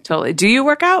that. Totally. Do you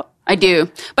work out? I do.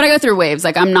 But I go through waves.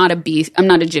 Like, I'm not a beast. I'm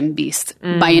not a gym beast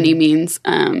by any means.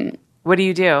 What do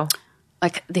you do?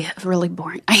 Like, they're really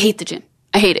boring. I hate the gym.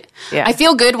 I hate it. Yeah. I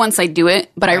feel good once I do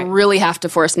it, but I really have to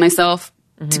force myself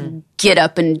to get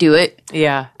up and do it.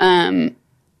 Yeah.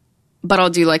 but I'll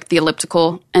do like the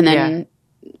elliptical and then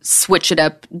switch it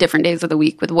up different days of the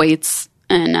week with weights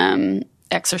and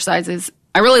exercises.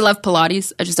 I really love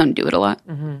Pilates. I just don't do it a lot.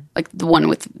 Like the one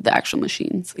with the actual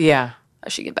machines. Yeah. I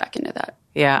should get back into that.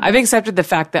 Yeah. I've accepted the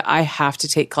fact that I have to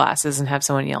take classes and have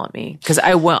someone yell at me because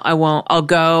I'll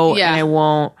go and I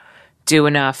won't do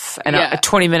enough. And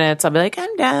 20 minutes, I'll be like,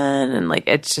 I'm done. And like,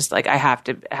 it's just like, I have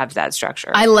to have that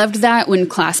structure. I loved that when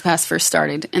ClassPass first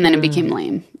started and then it became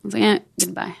lame. I was like,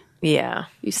 goodbye. Yeah.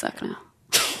 You suck now.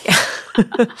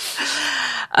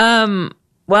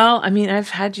 Well, I mean, I've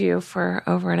had you for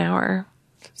over an hour.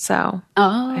 So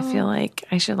I feel like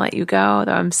I should let you go,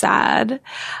 though I'm sad.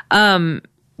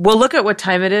 We'll look at what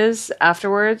time it is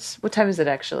afterwards. What time is it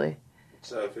actually?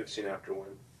 It's 15 after 1.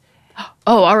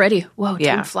 Oh, already? Whoa,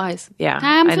 time flies. Yeah.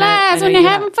 Time flies when you're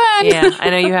having fun. Yeah,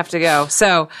 I know you have to go.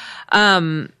 So,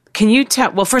 can you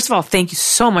tell? Well, first of all, thank you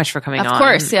so much for coming on. Of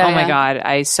course, yeah. Oh my God,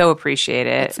 I so appreciate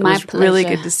it. It's my pleasure. Really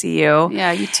good to see you.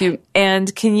 Yeah, you too.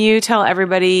 And can you tell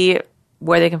everybody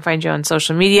where they can find you on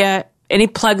social media? Any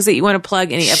plugs that you want to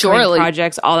plug? Any upcoming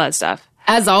projects? All that stuff.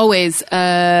 As always,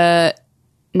 my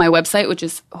website, which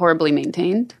is horribly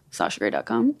maintained,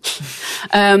 sashagray.com.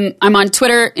 I'm on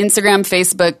Twitter, Instagram,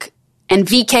 Facebook, and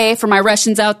VK for my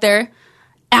Russians out there,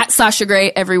 at Sasha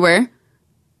Gray everywhere.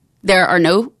 There are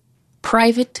no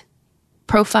private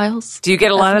profiles. Do you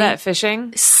get a lot of that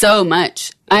phishing? So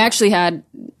much. I actually had,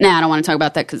 I don't want to talk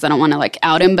about that because I don't want to like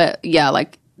out him, but yeah,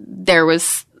 like there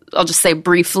was, I'll just say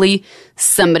briefly,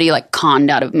 somebody like conned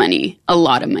out of money, a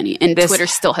lot of money, and Twitter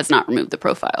still has not removed the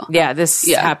profile. Yeah, this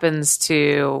happens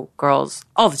to girls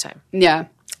all the time. Yeah.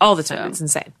 All the time. So, it's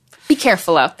insane. Be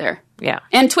careful out there. Yeah.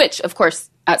 And Twitch, of course,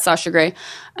 at Sasha Gray.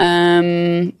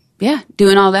 Yeah,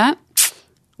 doing all that.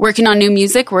 Working on new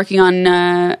music, working on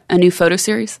a new photo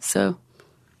series. So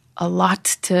a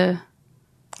lot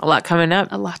coming up.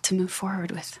 A lot to move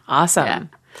forward with. Awesome. Yeah.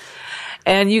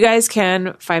 And you guys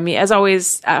can find me, as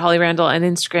always, at Holly Randall on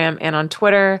Instagram and on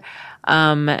Twitter.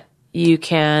 You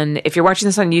can, if you're watching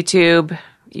this on YouTube,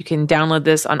 you can download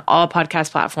this on all podcast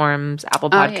platforms,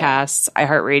 Apple Podcasts,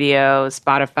 iHeartRadio,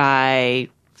 Spotify,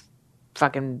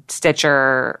 fucking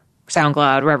Stitcher,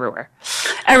 SoundCloud, we're everywhere.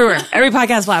 Everywhere. Every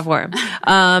podcast platform.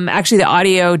 Actually, the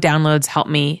audio downloads help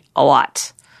me a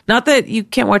lot. Not that you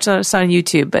can't watch us on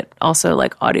YouTube, but also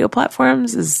like audio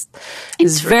platforms is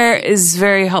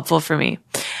very helpful for me.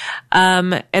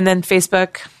 And then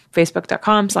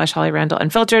Facebook.com/Holly Randall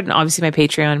Unfiltered, and obviously my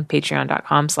Patreon,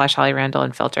 patreon.com/Holly Randall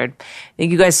Unfiltered.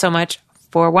 Thank you guys so much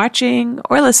for watching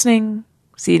or listening.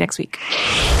 See you next week.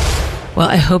 Well,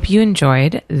 I hope you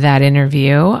enjoyed that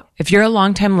interview. If you're a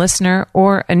longtime listener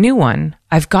or a new one,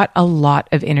 I've got a lot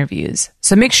of interviews.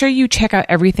 So make sure you check out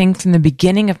everything from the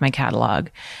beginning of my catalog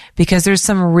because there's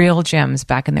some real gems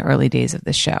back in the early days of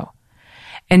the show.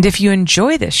 And if you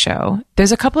enjoy this show,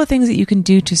 there's a couple of things that you can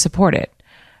do to support it.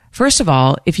 First of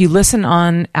all, if you listen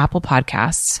on Apple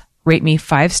Podcasts, rate me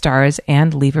 5 stars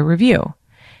and leave a review.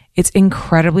 It's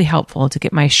incredibly helpful to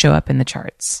get my show up in the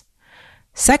charts.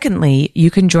 Secondly, you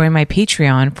can join my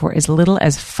Patreon for as little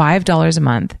as $5 a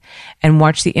month and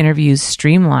watch the interviews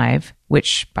stream live,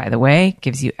 which, by the way,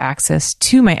 gives you access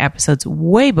to my episodes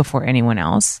way before anyone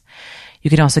else. You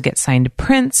can also get signed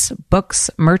prints, books,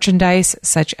 merchandise,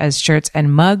 such as shirts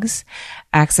and mugs,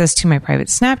 access to my private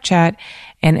Snapchat,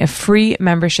 and a free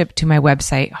membership to my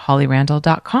website,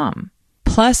 hollyrandall.com.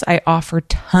 Plus, I offer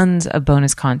tons of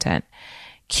bonus content.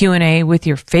 Q&A with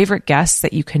your favorite guests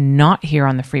that you cannot hear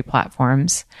on the free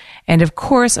platforms. And of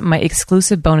course, my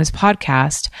exclusive bonus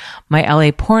podcast, My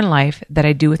LA Porn Life, that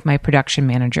I do with my production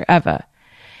manager, Eva.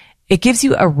 It gives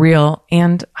you a real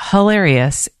and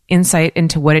hilarious insight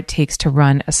into what it takes to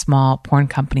run a small porn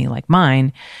company like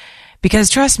mine. Because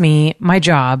trust me, my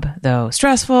job, though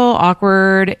stressful,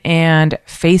 awkward, and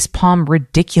facepalm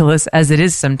ridiculous as it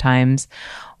is sometimes,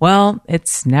 well,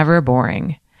 it's never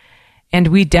boring. And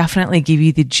we definitely give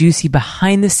you the juicy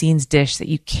behind the scenes dish that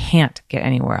you can't get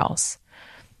anywhere else.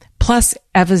 Plus,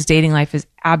 Eva's dating life is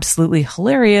absolutely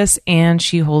hilarious and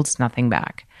she holds nothing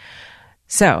back.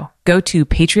 So go to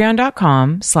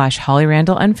patreon.com/Holly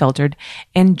Randall Unfiltered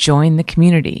and join the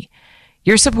community.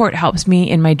 Your support helps me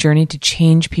in my journey to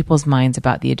change people's minds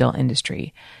about the adult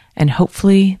industry and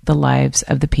hopefully the lives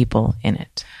of the people in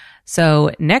it.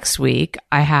 So next week,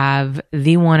 I have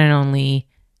the one and only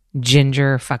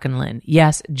Ginger fucking Lynn.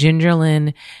 Yes, Ginger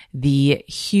Lynn, the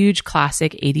huge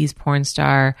classic 80s porn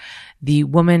star, the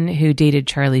woman who dated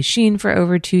Charlie Sheen for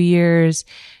over 2 years.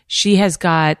 She has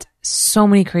got so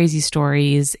many crazy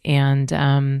stories,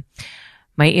 and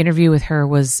my interview with her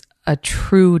was a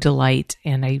true delight,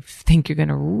 and I think you're going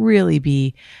to really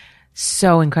be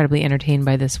so incredibly entertained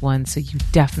by this one. So you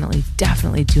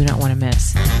definitely do not want to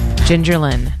miss Ginger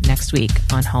Lynn next week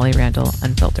on Holly Randall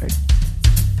Unfiltered.